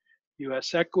screen.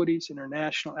 US equities,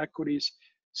 international equities.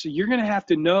 So you're going to have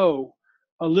to know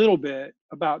a little bit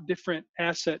about different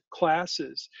asset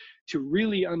classes to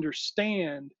really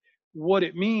understand what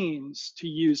it means to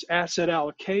use asset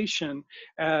allocation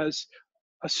as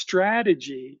a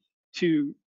strategy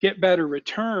to get better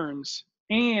returns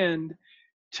and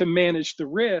to manage the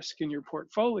risk in your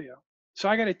portfolio. So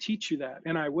I got to teach you that,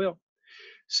 and I will.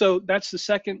 So that's the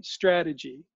second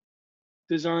strategy,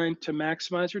 designed to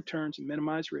maximize returns and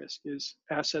minimize risk is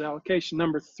asset allocation.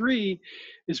 Number 3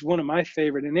 is one of my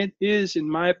favorite, and it is, in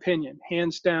my opinion,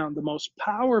 hands down, the most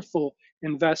powerful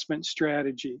investment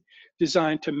strategy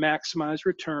designed to maximize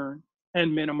return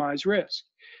and minimize risk.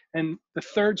 And the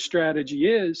third strategy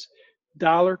is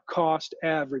dollar cost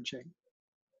averaging.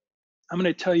 I'm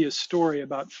going to tell you a story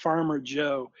about Farmer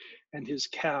Joe and his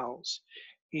cows.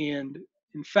 And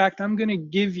in fact, I'm going to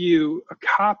give you a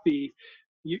copy.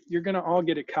 You're going to all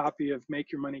get a copy of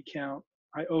Make Your Money Count.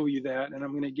 I owe you that, and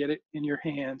I'm going to get it in your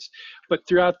hands. But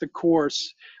throughout the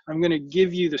course, I'm going to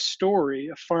give you the story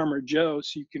of Farmer Joe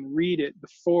so you can read it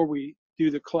before we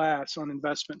do the class on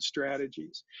investment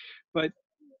strategies. But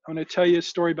I'm going to tell you a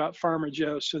story about Farmer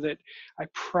Joe so that I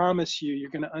promise you're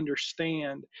going to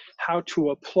understand how to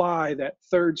apply that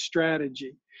third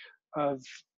strategy of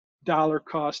dollar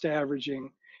cost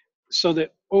averaging so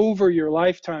that over your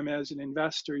lifetime as an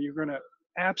investor, you're going to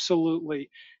absolutely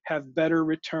have better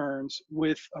returns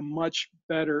with a much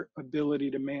better ability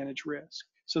to manage risk.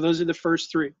 So those are the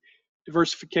first 3: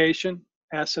 diversification,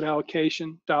 asset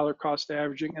allocation, dollar cost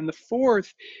averaging. And the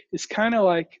fourth is kind of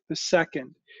like the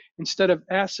second. Instead of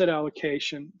asset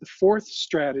allocation, the fourth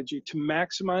strategy to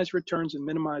maximize returns and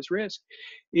minimize risk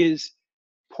is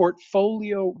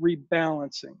portfolio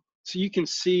rebalancing. So you can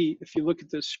see, if you look at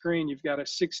this screen, you've got a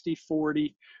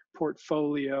 60-40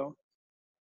 portfolio.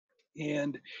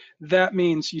 And that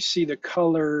means you see the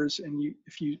colors, and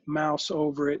if you mouse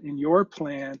over it in your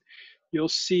plan, you'll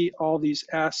see all these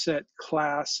asset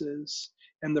classes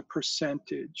and the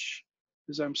percentage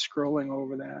as I'm scrolling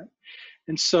over that.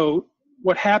 And so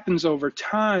what happens over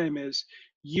time is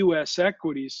US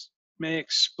equities may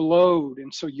explode.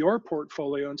 And so your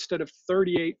portfolio, instead of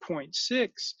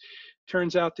 38.6,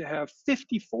 turns out to have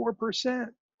 54%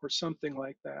 or something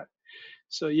like that.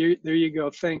 So there you go.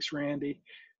 Thanks, Randy.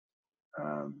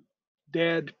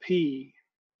 DADP,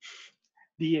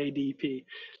 DADP.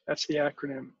 That's the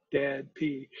acronym,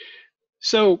 DADP.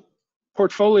 So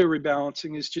portfolio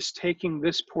rebalancing is just taking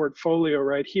this portfolio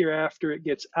right here after it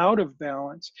gets out of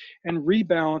balance and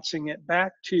rebalancing it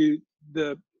back to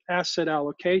the asset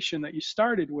allocation that you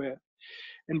started with.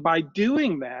 And by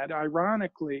doing that,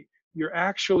 ironically, you're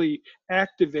actually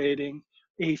activating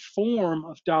a form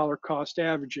of dollar cost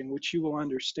averaging, which you will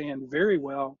understand very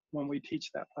well when we teach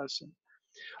that lesson.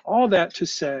 All that to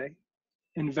say,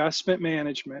 investment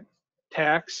management,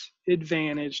 tax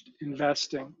advantaged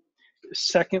investing, the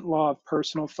second law of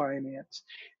personal finance.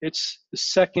 It's the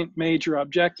second major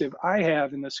objective I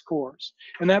have in this course.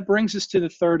 And that brings us to the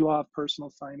third law of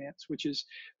personal finance, which is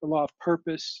the law of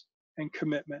purpose and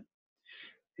commitment.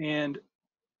 And,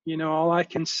 all I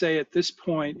can say at this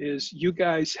point is you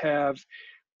guys have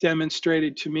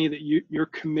demonstrated to me that you're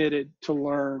committed to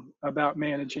learn about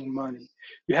managing money.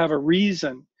 You have a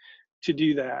reason to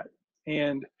do that.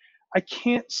 And I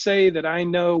can't say that I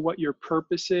know what your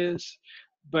purpose is,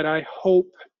 but I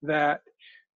hope that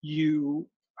you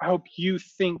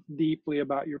think deeply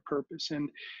about your purpose. And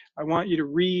I want you to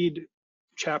read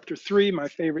chapter 3, my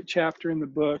favorite chapter in the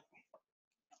book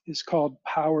is called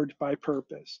Powered by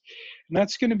Purpose. And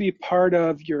that's going to be part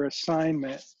of your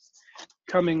assignment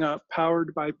coming up,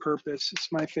 Powered by Purpose.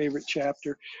 It's my favorite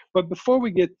chapter. But before we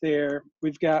get there,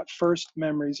 we've got First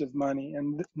Memories of Money.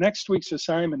 And next week's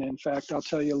assignment, in fact, I'll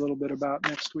tell you a little bit about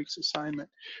next week's assignment.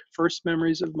 First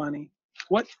Memories of Money.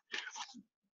 What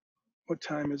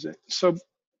time is it? So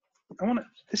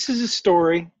this is a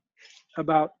story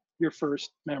about your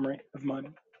first memory of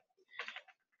money.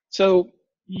 So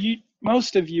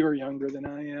most of you are younger than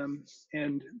I am,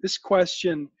 and this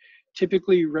question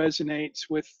typically resonates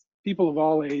with people of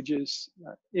all ages,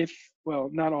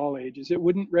 not all ages. It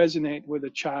wouldn't resonate with a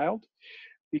child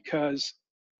because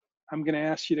I'm going to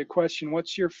ask you the question,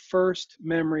 what's your first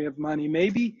memory of money?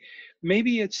 Maybe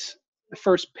it's the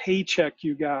first paycheck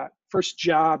you got, first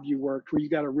job you worked where you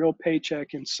got a real paycheck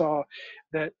and saw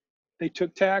that they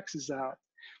took taxes out.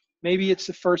 Maybe it's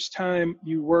the first time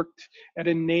you worked at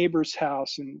a neighbor's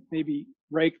house and maybe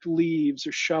raked leaves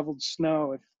or shoveled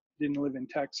snow if you didn't live in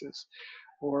Texas.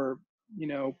 Or,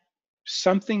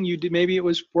 something you did, maybe it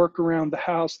was work around the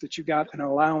house that you got an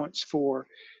allowance for.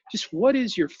 Just what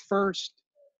is your first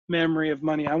memory of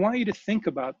money? I want you to think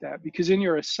about that because in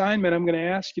your assignment, I'm going to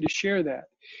ask you to share that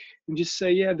and just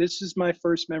say, yeah, this is my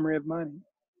first memory of money.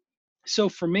 So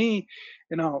for me,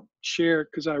 and I'll share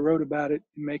because I wrote about it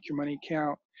in Make Your Money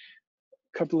Count,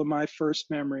 a couple of my first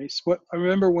memories. I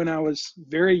remember when I was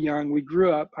very young,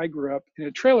 I grew up in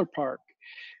a trailer park.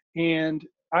 And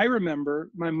I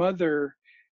remember my mother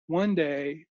one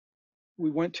day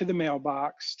we went to the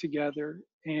mailbox together,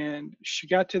 and she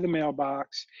got to the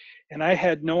mailbox, and I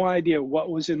had no idea what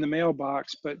was in the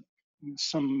mailbox, but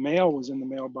some mail was in the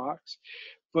mailbox.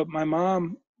 But my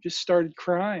mom just started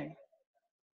crying,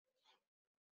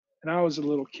 and I was a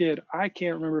little kid. I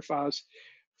can't remember if I was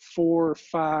 4 or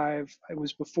 5. It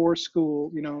was before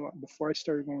school, before I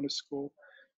started going to school.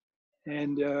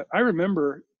 And I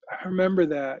remember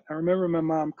that. I remember my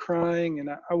mom crying, and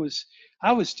I was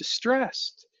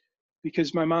distressed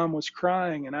because my mom was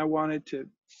crying, and I wanted to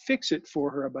fix it for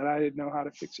her, but I didn't know how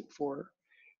to fix it for her.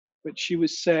 But she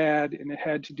was sad, and it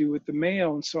had to do with the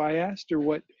mail. And so I asked her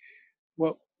what,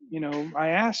 I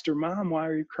asked her, Mom, why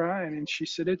are you crying? And she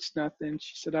said, it's nothing.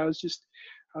 She said, I was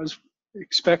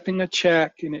expecting a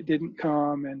check and it didn't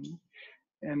come. And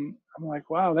I'm like,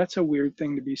 wow, that's a weird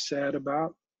thing to be sad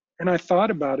about. And I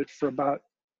thought about it for about,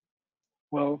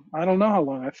 well, I don't know how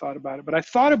long I thought about it, but I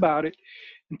thought about it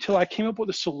until I came up with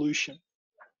a solution.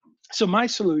 So my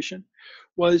solution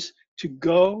was to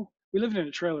go. We lived in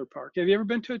a trailer park. Have you ever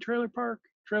been to a trailer park?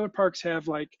 Trailer parks have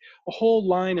like a whole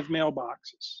line of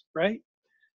mailboxes, right?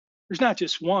 There's not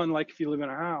just one, like if you live in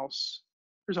a house,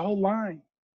 there's a whole line.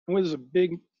 And it was a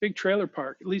big, big trailer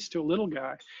park, at least to a little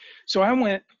guy. So I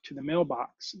went to the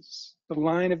mailboxes, the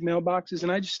line of mailboxes,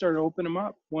 and I just started opening them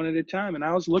up one at a time. And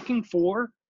I was looking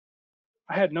for,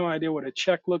 I had no idea what a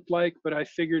check looked like, but I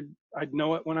figured I'd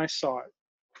know it when I saw it.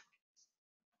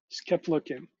 Just kept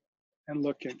looking and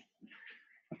looking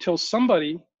until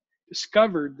somebody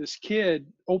discovered this kid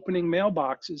opening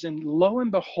mailboxes, and lo and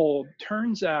behold,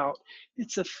 turns out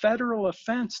it's a federal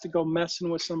offense to go messing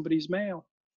with somebody's mail.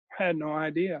 I had no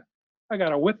idea. I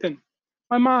got a whipping.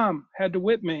 My mom had to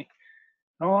whip me.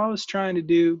 All I was trying to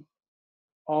do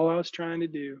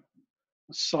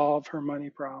was solve her money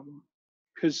problem,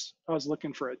 because I was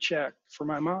looking for a check for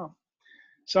my mom.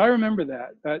 So I remember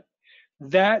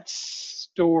that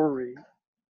story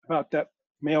about that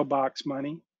mailbox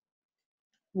money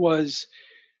was,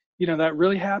 that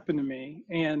really happened to me,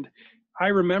 and I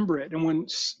remember it. And when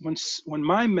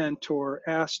my mentor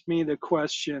asked me the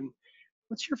question,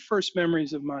 what's your first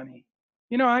memories of money?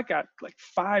 I got like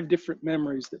 5 different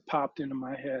memories that popped into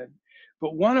my head,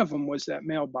 but one of them was that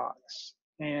mailbox,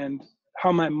 and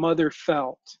how my mother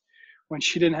felt when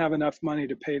she didn't have enough money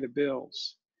to pay the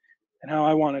bills, and how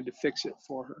I wanted to fix it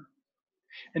for her.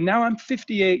 And now I'm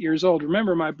 58 years old.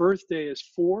 Remember, my birthday is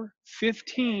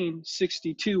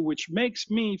 4/15/62, which makes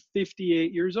me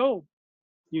 58 years old.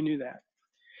 You knew that.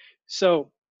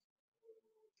 So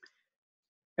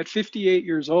at 58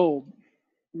 years old,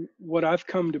 what I've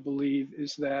come to believe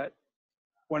is that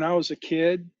when I was a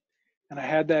kid and I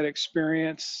had that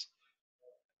experience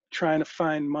trying to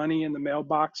find money in the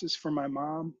mailboxes for my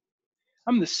mom,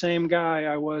 I'm the same guy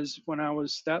I was when I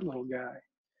was that little guy.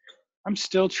 I'm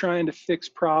still trying to fix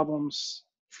problems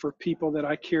for people that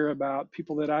I care about,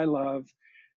 people that I love,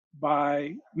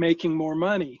 by making more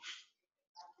money.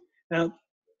 Now,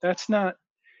 that's not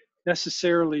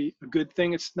necessarily a good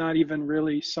thing. It's not even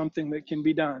really something that can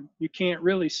be done. You can't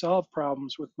really solve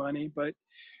problems with money, but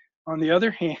on the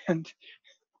other hand,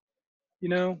 you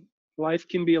know, life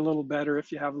can be a little better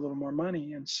if you have a little more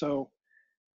money. And so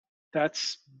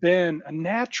that's been a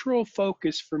natural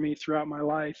focus for me throughout my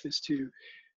life, is to,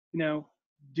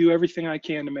 do everything I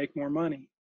can to make more money.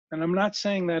 And I'm not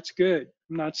saying that's good.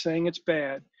 I'm not saying it's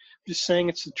bad. I'm just saying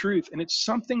it's the truth. And it's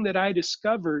something that I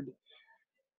discovered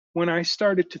when I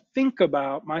started to think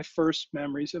about my first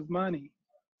memories of money.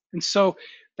 And so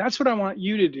that's what I want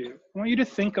you to do. I want you to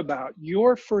think about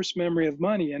your first memory of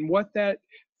money and what that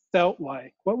felt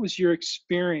like. What was your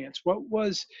experience? What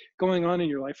was going on in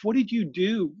your life? What did you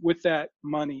do with that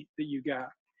money that you got?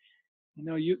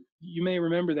 You may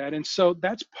remember that. And so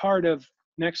that's part of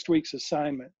next week's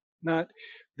assignment. Not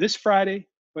this Friday,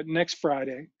 but next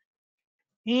Friday.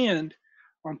 And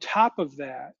on top of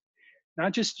that,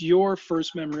 not just your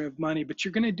first memory of money, but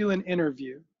you're going to do an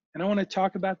interview. And I want to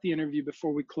talk about the interview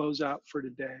before we close out for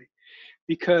today,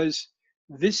 because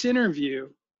this interview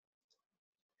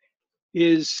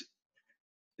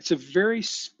it's a very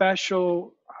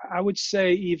special, I would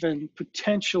say even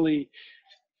potentially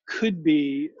could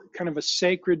be kind of a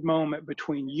sacred moment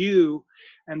between you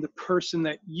and the person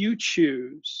that you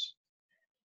choose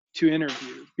to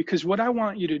interview. Because what I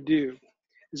want you to do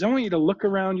is I want you to look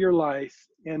around your life,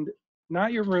 and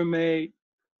not your roommate,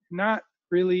 not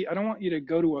really, I don't want you to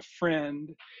go to a friend.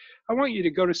 I want you to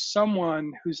go to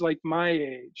someone who's like my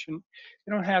age. And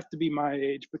they don't have to be my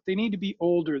age, but they need to be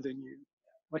older than you,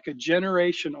 like a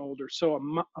generation older. So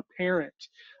a parent,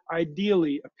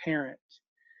 ideally a parent,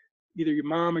 either your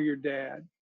mom or your dad,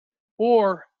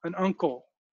 or an uncle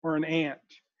or an aunt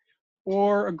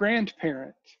or a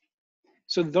grandparent.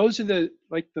 So those are the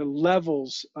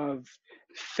levels of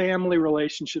family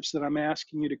relationships that I'm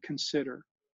asking you to consider.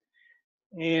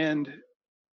 And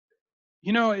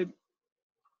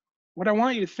what I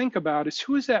want you to think about is,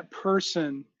 who is that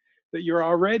person that you're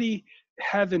already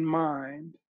have in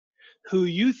mind who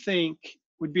you think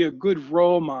would be a good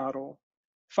role model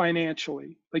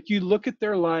financially? Like, you look at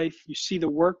their life, you see the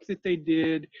work that they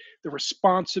did, the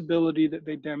responsibility that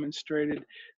they demonstrated,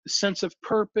 the sense of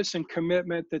purpose and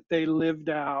commitment that they lived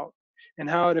out, and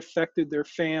how it affected their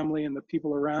family and the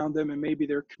people around them and maybe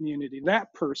their community.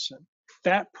 That person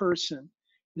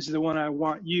is the one I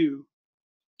want you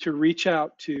to reach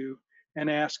out to and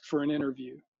ask for an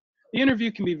interview. The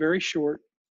interview can be very short,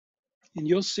 and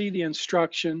you'll see the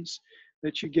instructions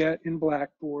that you get in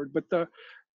Blackboard. But the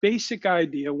basic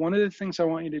idea, one of the things I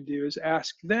want you to do is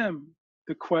ask them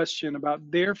the question about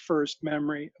their first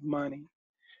memory of money,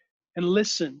 and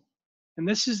listen. And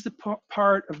this is the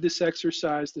part of this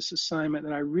exercise, this assignment,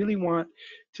 that I really want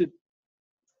you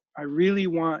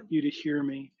to hear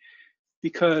me.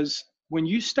 Because when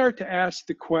you start to ask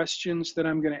the questions that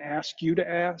I'm going to ask you to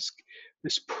ask,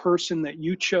 this person that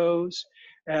you chose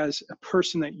as a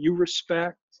person that you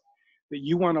respect, that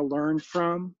you want to learn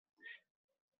from,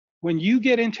 when you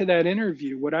get into that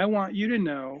interview, what I want you to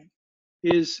know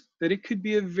is that it could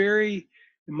be a very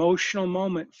emotional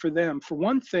moment for them. For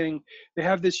one thing, they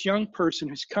have this young person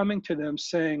who's coming to them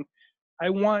saying, I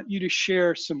want you to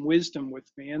share some wisdom with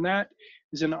me. And that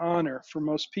is an honor for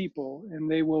most people, and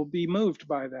they will be moved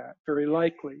by that, very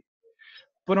likely.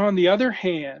 But on the other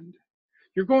hand,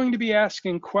 you're going to be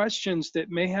asking questions that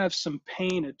may have some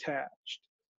pain attached.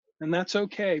 And that's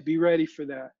okay. Be ready for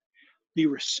that. Be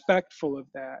respectful of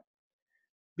that.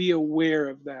 Be aware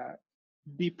of that.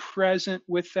 Be present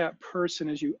with that person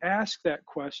as you ask that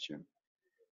question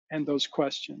and those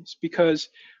questions, because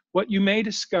what you may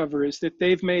discover is that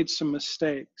they've made some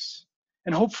mistakes,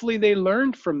 and hopefully they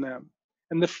learned from them.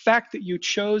 And the fact that you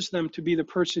chose them to be the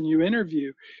person you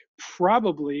interview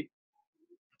probably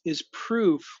is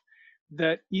proof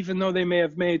that even though they may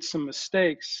have made some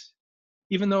mistakes,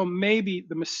 even though maybe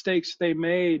the mistakes they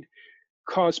made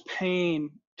cause pain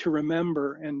to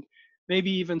remember and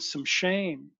maybe even some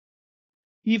shame,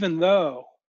 even though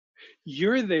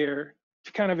you're there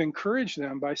to kind of encourage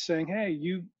them by saying, hey,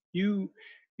 you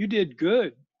did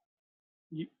good.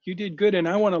 You did good, and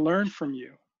I want to learn from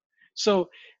you. So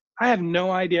I have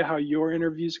no idea how your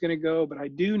interview is going to go, but I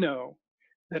do know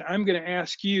that I'm going to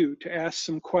ask you to ask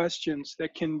some questions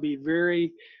that can be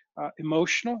very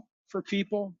emotional for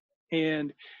people.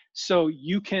 And so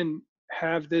you can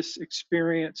have this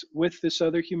experience with this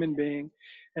other human being.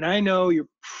 And I know you're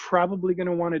probably going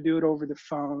to want to do it over the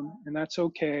phone, and that's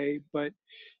okay, but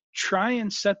try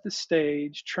and set the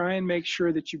stage. Try and make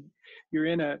sure that you're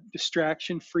in a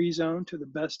distraction-free zone to the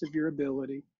best of your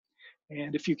ability.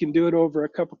 And if you can do it over a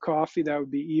cup of coffee, that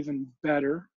would be even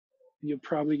better. You'll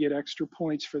probably get extra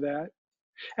points for that.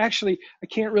 Actually, I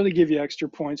can't really give you extra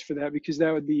points for that, because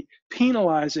that would be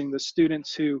penalizing the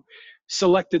students who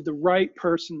selected the right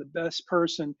person, the best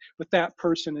person, but that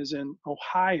person is in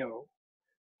Ohio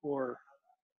or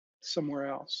somewhere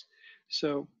else.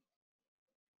 So,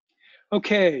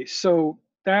 okay, so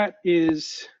that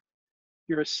is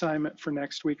your assignment for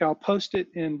next week. I'll post it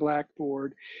in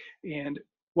Blackboard, and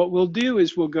what we'll do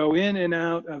is we'll go in and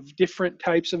out of different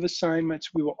types of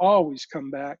assignments. We will always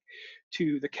come back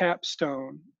to the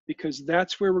capstone, because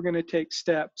that's where we're going to take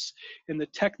steps in the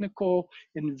technical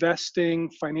investing,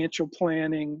 financial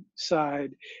planning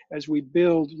side as we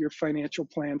build your financial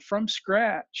plan from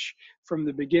scratch, from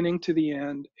the beginning to the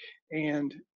end.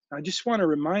 And I just want to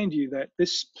remind you that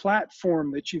this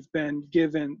platform that you've been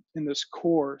given in this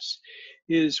course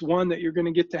is one that you're going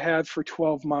to get to have for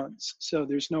 12 months. So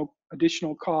there's no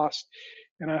additional cost.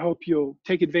 And I hope you'll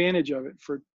take advantage of it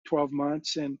for 12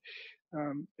 months. And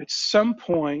at some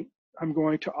point, I'm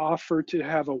going to offer to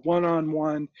have a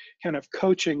one-on-one kind of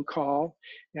coaching call,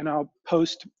 and I'll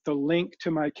post the link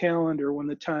to my calendar when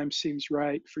the time seems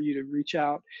right for you to reach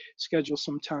out, schedule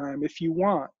some time if you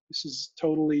want. This is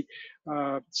totally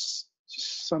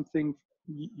something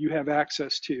you have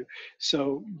access to.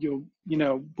 So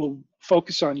we'll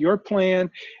focus on your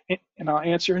plan, and I'll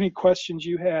answer any questions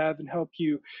you have and help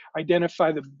you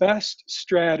identify the best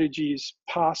strategies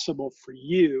possible for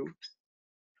you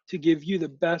to give you the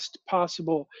best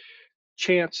possible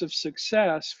chance of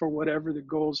success for whatever the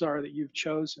goals are that you've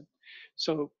chosen.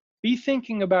 So be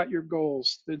thinking about your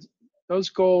goals. Those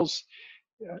goals,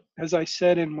 as I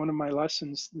said in one of my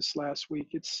lessons this last week,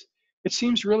 it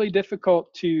seems really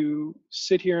difficult to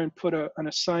sit here and put an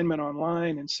assignment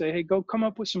online and say, hey, go come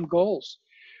up with some goals.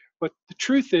 But the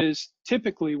truth is,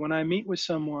 typically when I meet with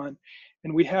someone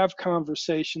and we have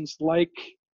conversations like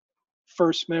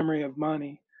first memory of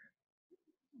money,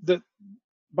 that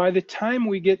by the time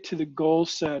we get to the goal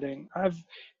setting, I've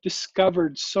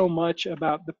discovered so much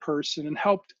about the person and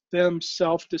helped them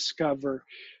self-discover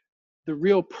the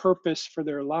real purpose for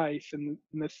their life, and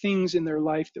the things in their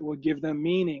life that will give them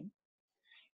meaning,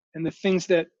 and the things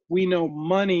that we know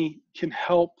money can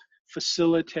help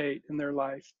facilitate in their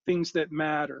life, things that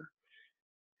matter.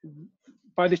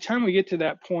 By the time we get to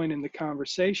that point in the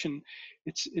conversation,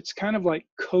 it's kind of like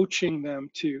coaching them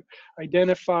to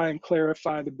identify and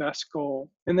clarify the best goal.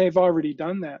 And they've already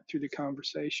done that through the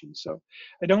conversation. So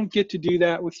I don't get to do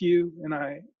that with you, and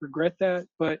I regret that,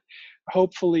 but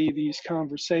hopefully these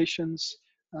conversations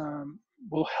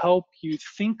will help you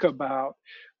think about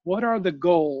what are the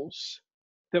goals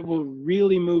that will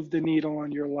really move the needle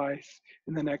on your life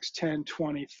in the next 10,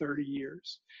 20, 30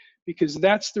 years. Because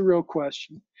that's the real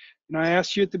question. And I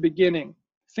asked you at the beginning,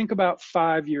 think about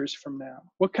 5 years from now.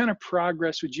 What kind of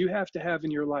progress would you have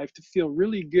in your life to feel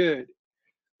really good?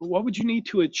 What would you need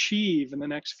to achieve in the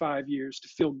next 5 years to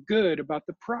feel good about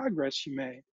the progress you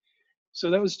made?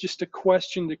 So that was just a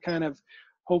question to kind of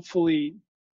hopefully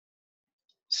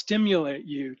stimulate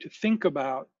you to think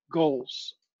about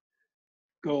goals.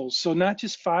 So not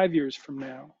just 5 years from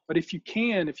now, but if you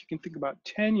can think about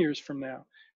 10 years from now,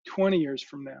 20 years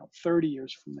from now, 30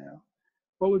 years from now,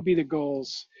 what would be the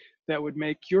goals that would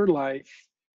make your life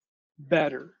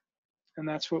better? And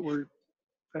that's what we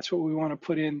want to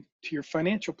put into your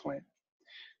financial plan.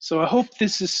 So I hope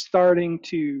this is starting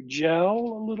to gel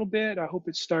a little bit. I hope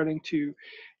it's starting to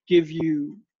give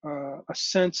you a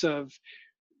sense of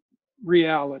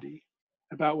reality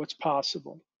about what's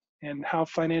possible and how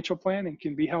financial planning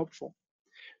can be helpful.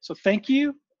 So thank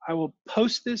you. I will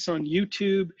post this on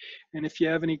YouTube. And if you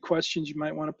have any questions, you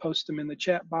might want to post them in the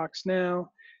chat box now,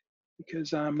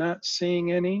 because I'm not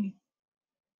seeing any.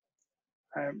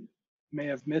 I may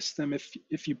have missed them.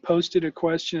 If you posted a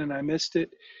question and I missed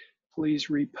it, please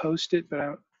repost it. But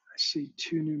I see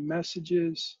 2 new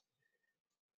messages.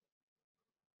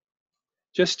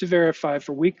 Just to verify,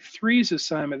 for week 3's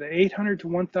assignment, the 800 to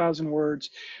 1,000 words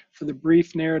for the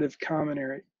brief narrative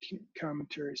commentary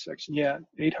section. Yeah,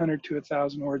 800 to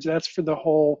 1,000 words. That's for the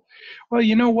whole. Well,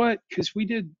 you know what? Because we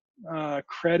did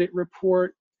credit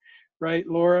report, right,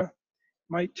 Laura?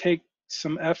 Might take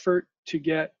some effort to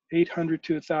get 800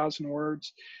 to 1,000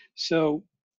 words. So,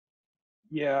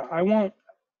 yeah, I won't.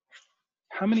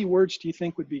 How many words do you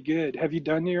think would be good? Have you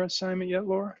done your assignment yet,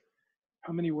 Laura?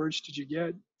 How many words did you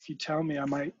get? If you tell me, I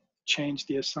might change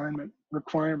the assignment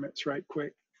requirements right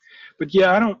quick. But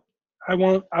yeah, I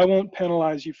won't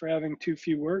penalize you for having too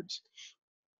few words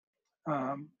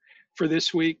for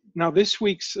this week. Now, this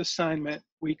week's assignment,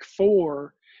 week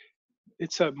 4,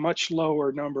 it's a much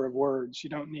lower number of words.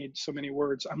 You don't need so many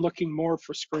words. I'm looking more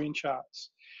for screenshots.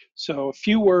 So a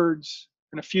few words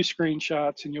and a few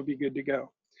screenshots and you'll be good to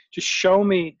go. Just show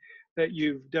me that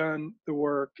you've done the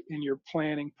work in your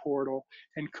planning portal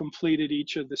and completed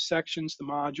each of the sections, the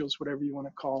modules, whatever you want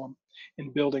to call them, in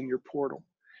building your portal.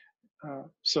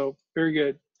 So very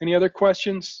good. Any other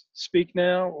questions? Speak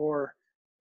now. Or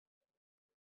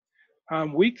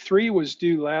week 3 was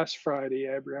due last Friday,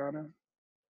 Abriana.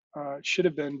 It should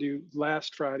have been due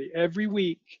last Friday. Every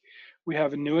week we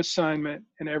have a new assignment,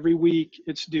 and every week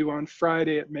it's due on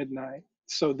Friday at midnight.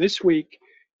 So this week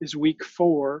is week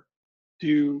 4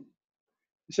 due.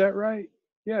 Is that right?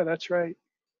 Yeah, that's right.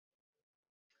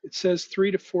 It says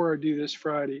 3 to 4 are due this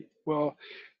Friday. Well,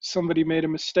 somebody made a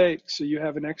mistake, so you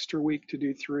have an extra week to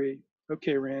do 3.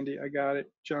 Okay, Randy, I got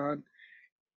it. John.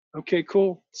 Okay,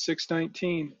 cool.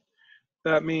 619.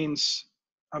 That means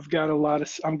I'm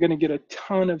going to get a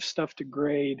ton of stuff to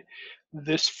grade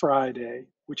this Friday,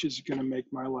 which is going to make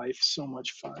my life so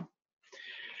much fun.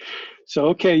 So,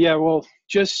 okay, yeah, well,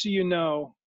 just so you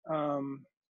know,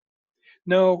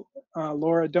 no,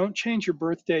 Laura, don't change your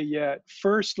birthday yet.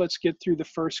 First, let's get through the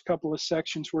first couple of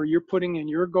sections where you're putting in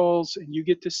your goals and you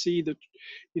get to see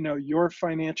your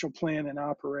financial plan in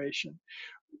operation.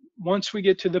 Once we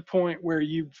get to the point where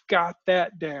you've got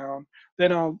that down,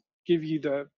 then I'll give you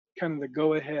the kind of the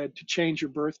go ahead to change your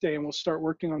birthday, and we'll start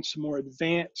working on some more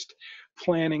advanced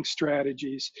planning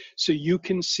strategies so you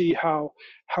can see how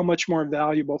much more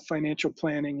valuable financial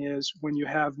planning is when you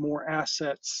have more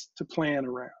assets to plan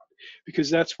around. Because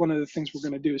that's one of the things we're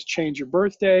going to do is change your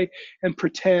birthday and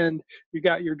pretend you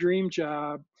got your dream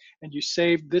job and you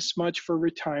saved this much for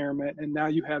retirement and now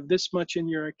you have this much in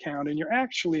your account and you're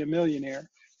actually a millionaire,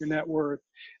 your net worth.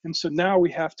 And so now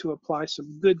we have to apply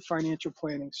some good financial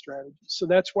planning strategies. So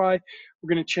that's why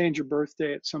we're going to change your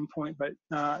birthday at some point, but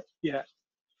not yet.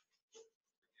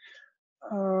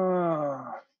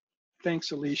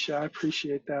 Thanks, Alicia. I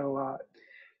appreciate that a lot.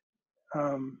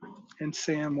 And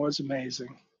Sam was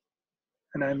amazing,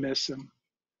 and I miss him.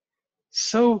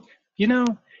 So, you know,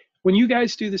 when you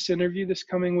guys do this interview this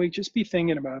coming week, just be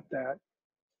thinking about that.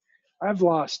 I've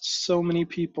lost so many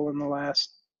people in the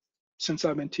last, since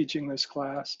I've been teaching this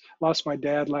class. Lost my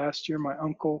dad last year, my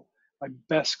uncle, my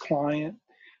best client,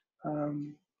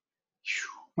 um,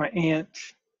 my aunt.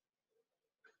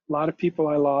 A lot of people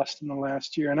I lost in the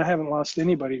last year, and I haven't lost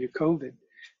anybody to COVID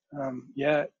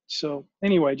yet. So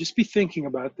anyway, just be thinking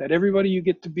about that. Everybody you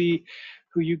get to be,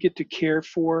 who you get to care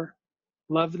for,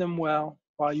 love them well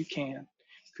while you can,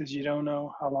 because you don't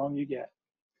know how long you get.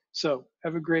 So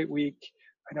have a great week.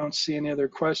 I don't see any other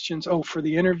questions. Oh, for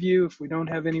the interview, if we don't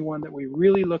have anyone that we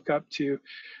really look up to,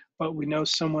 but we know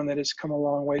someone that has come a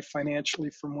long way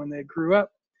financially from when they grew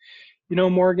up,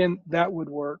 Morgan, that would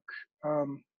work.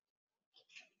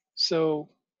 So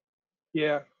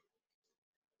yeah,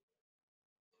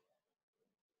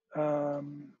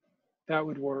 um, that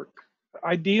would work.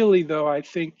 Ideally, though, I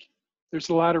think there's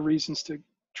a lot of reasons to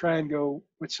try and go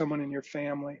with someone in your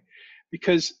family.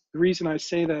 Because the reason I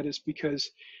say that is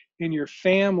because in your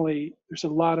family, there's a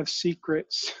lot of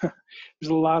secrets,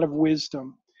 there's a lot of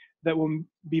wisdom that will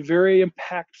be very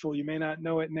impactful. You may not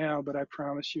know it now, but I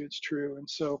promise you it's true. And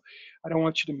so I don't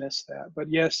want you to miss that.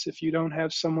 But yes, if you don't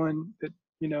have someone that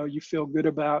you feel good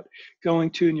about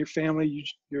going to in your family,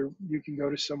 you can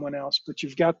go to someone else, but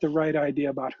you've got the right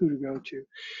idea about who to go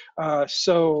to.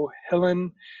 So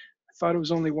Helen, I thought it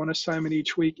was only one assignment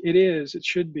each week. It is, it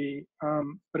should be,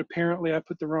 but apparently I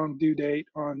put the wrong due date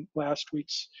on last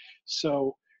week's,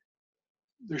 so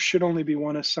there should only be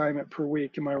one assignment per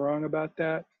week. Am I wrong about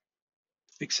that?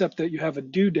 Except that you have a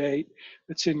due date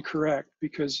that's incorrect,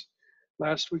 because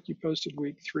last week you posted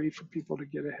week 3 for people to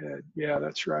get ahead. Yeah,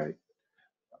 that's right.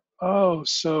 Oh,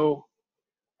 so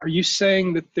are you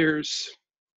saying that the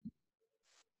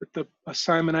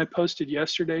assignment I posted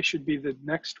yesterday should be the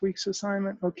next week's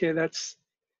assignment? Okay, and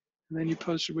then you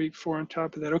posted week 4 on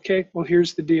top of that. Okay, well,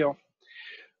 here's the deal.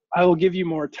 I will give you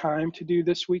more time to do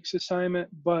this week's assignment,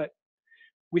 but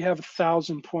we have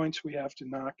 1,000 points we have to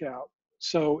knock out.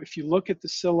 So if you look at the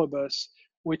syllabus,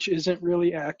 which isn't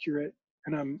really accurate,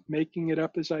 and I'm making it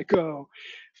up as I go,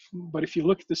 but if you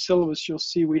look at the syllabus, you'll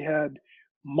see we had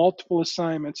multiple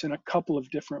assignments in a couple of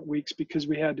different weeks because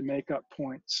we had to make up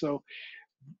points. So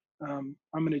I'm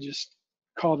going to just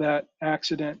call that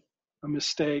accident a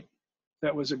mistake.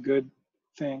 That was a good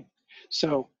thing.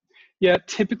 So yeah,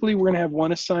 typically we're going to have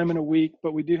one assignment a week,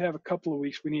 but we do have a couple of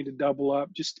weeks we need to double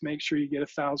up just to make sure you get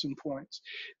 1,000 points.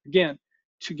 Again,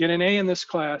 to get an A in this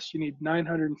class, you need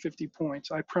 950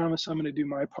 points. I promise I'm going to do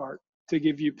my part to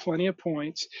give you plenty of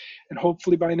points. And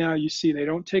hopefully by now you see they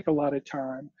don't take a lot of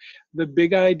time. The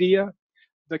big idea,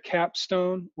 the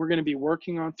capstone, we're going to be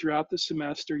working on throughout the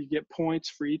semester. You get points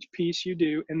for each piece you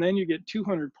do, and then you get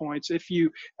 200 points if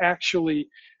you actually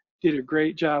did a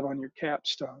great job on your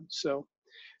capstone. So,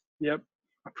 yep,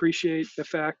 appreciate the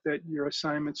fact that your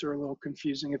assignments are a little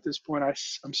confusing at this point.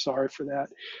 I'm sorry for that.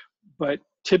 But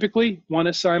typically, one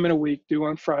assignment a week due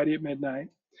on Friday at midnight.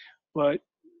 But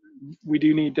we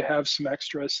do need to have some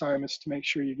extra assignments to make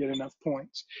sure you get enough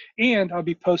points. And I'll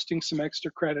be posting some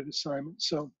extra credit assignments.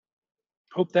 So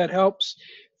hope that helps.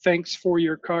 Thanks for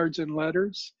your cards and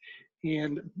letters.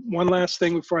 And one last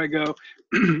thing before I go,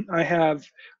 I have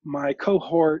my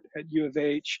cohort at U of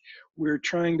H. We're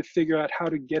trying to figure out how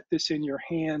to get this in your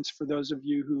hands for those of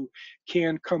you who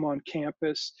can come on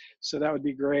campus. So that would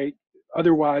be great.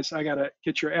 Otherwise, I got to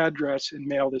get your address and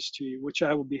mail this to you, which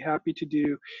I will be happy to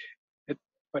do.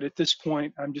 But at this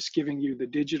point, I'm just giving you the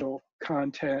digital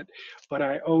content. But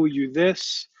I owe you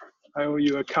this. I owe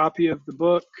you a copy of the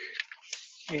book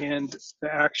and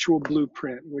the actual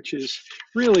blueprint, which is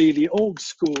really the old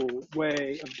school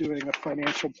way of doing a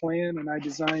financial plan. And I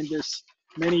designed this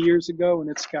many years ago, and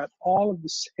it's got all of the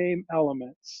same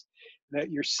elements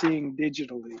that you're seeing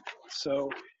digitally. So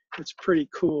it's pretty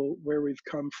cool where we've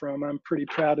come from. I'm pretty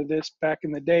proud of this. Back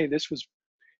in the day, this was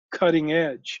cutting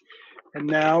edge, and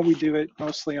now we do it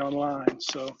mostly online.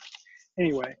 So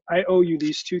anyway, I owe you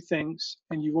these two things,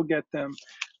 and you will get them.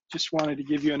 Just wanted to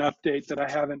give you an update that I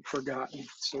haven't forgotten.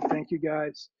 So thank you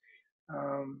guys.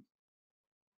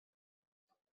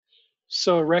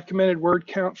 So a recommended word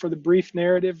count for the brief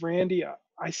narrative, Randy,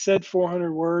 I said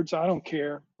 400 words. I don't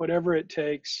care, whatever it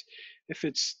takes. If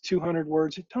it's 200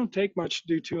 words, it don't take much to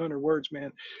do 200 words,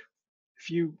 man. If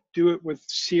you do it with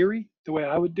Siri, the way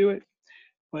I would do it,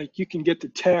 like you can get the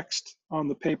text on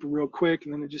the paper real quick,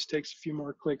 and then it just takes a few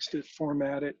more clicks to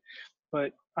format it.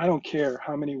 but I don't care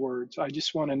how many words. I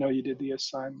just want to know you did the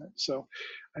assignment. So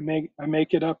I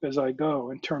make it up as I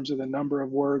go in terms of the number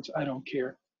of words. I don't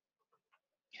care.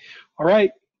 All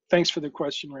right. Thanks for the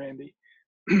question, Randy.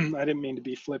 I didn't mean to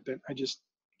be flippant. I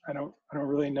don't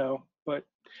really know, but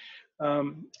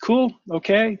cool.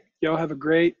 Okay. Y'all have a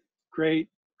great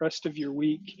rest of your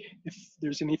week. If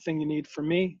there's anything you need from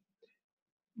me,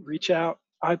 reach out.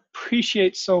 I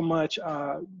appreciate so much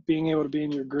being able to be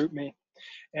in your GroupMe,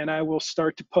 and I will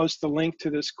start to post the link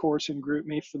to this course in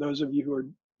GroupMe for those of you who are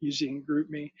using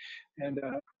GroupMe. And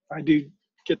I do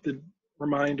get the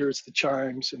reminders, the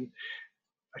chimes, and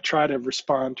I try to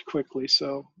respond quickly.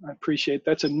 So I appreciate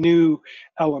that's a new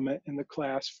element in the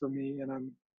class for me, and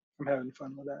I'm having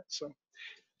fun with that. So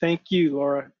thank you,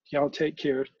 Laura. Y'all take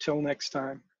care. Till next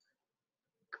time.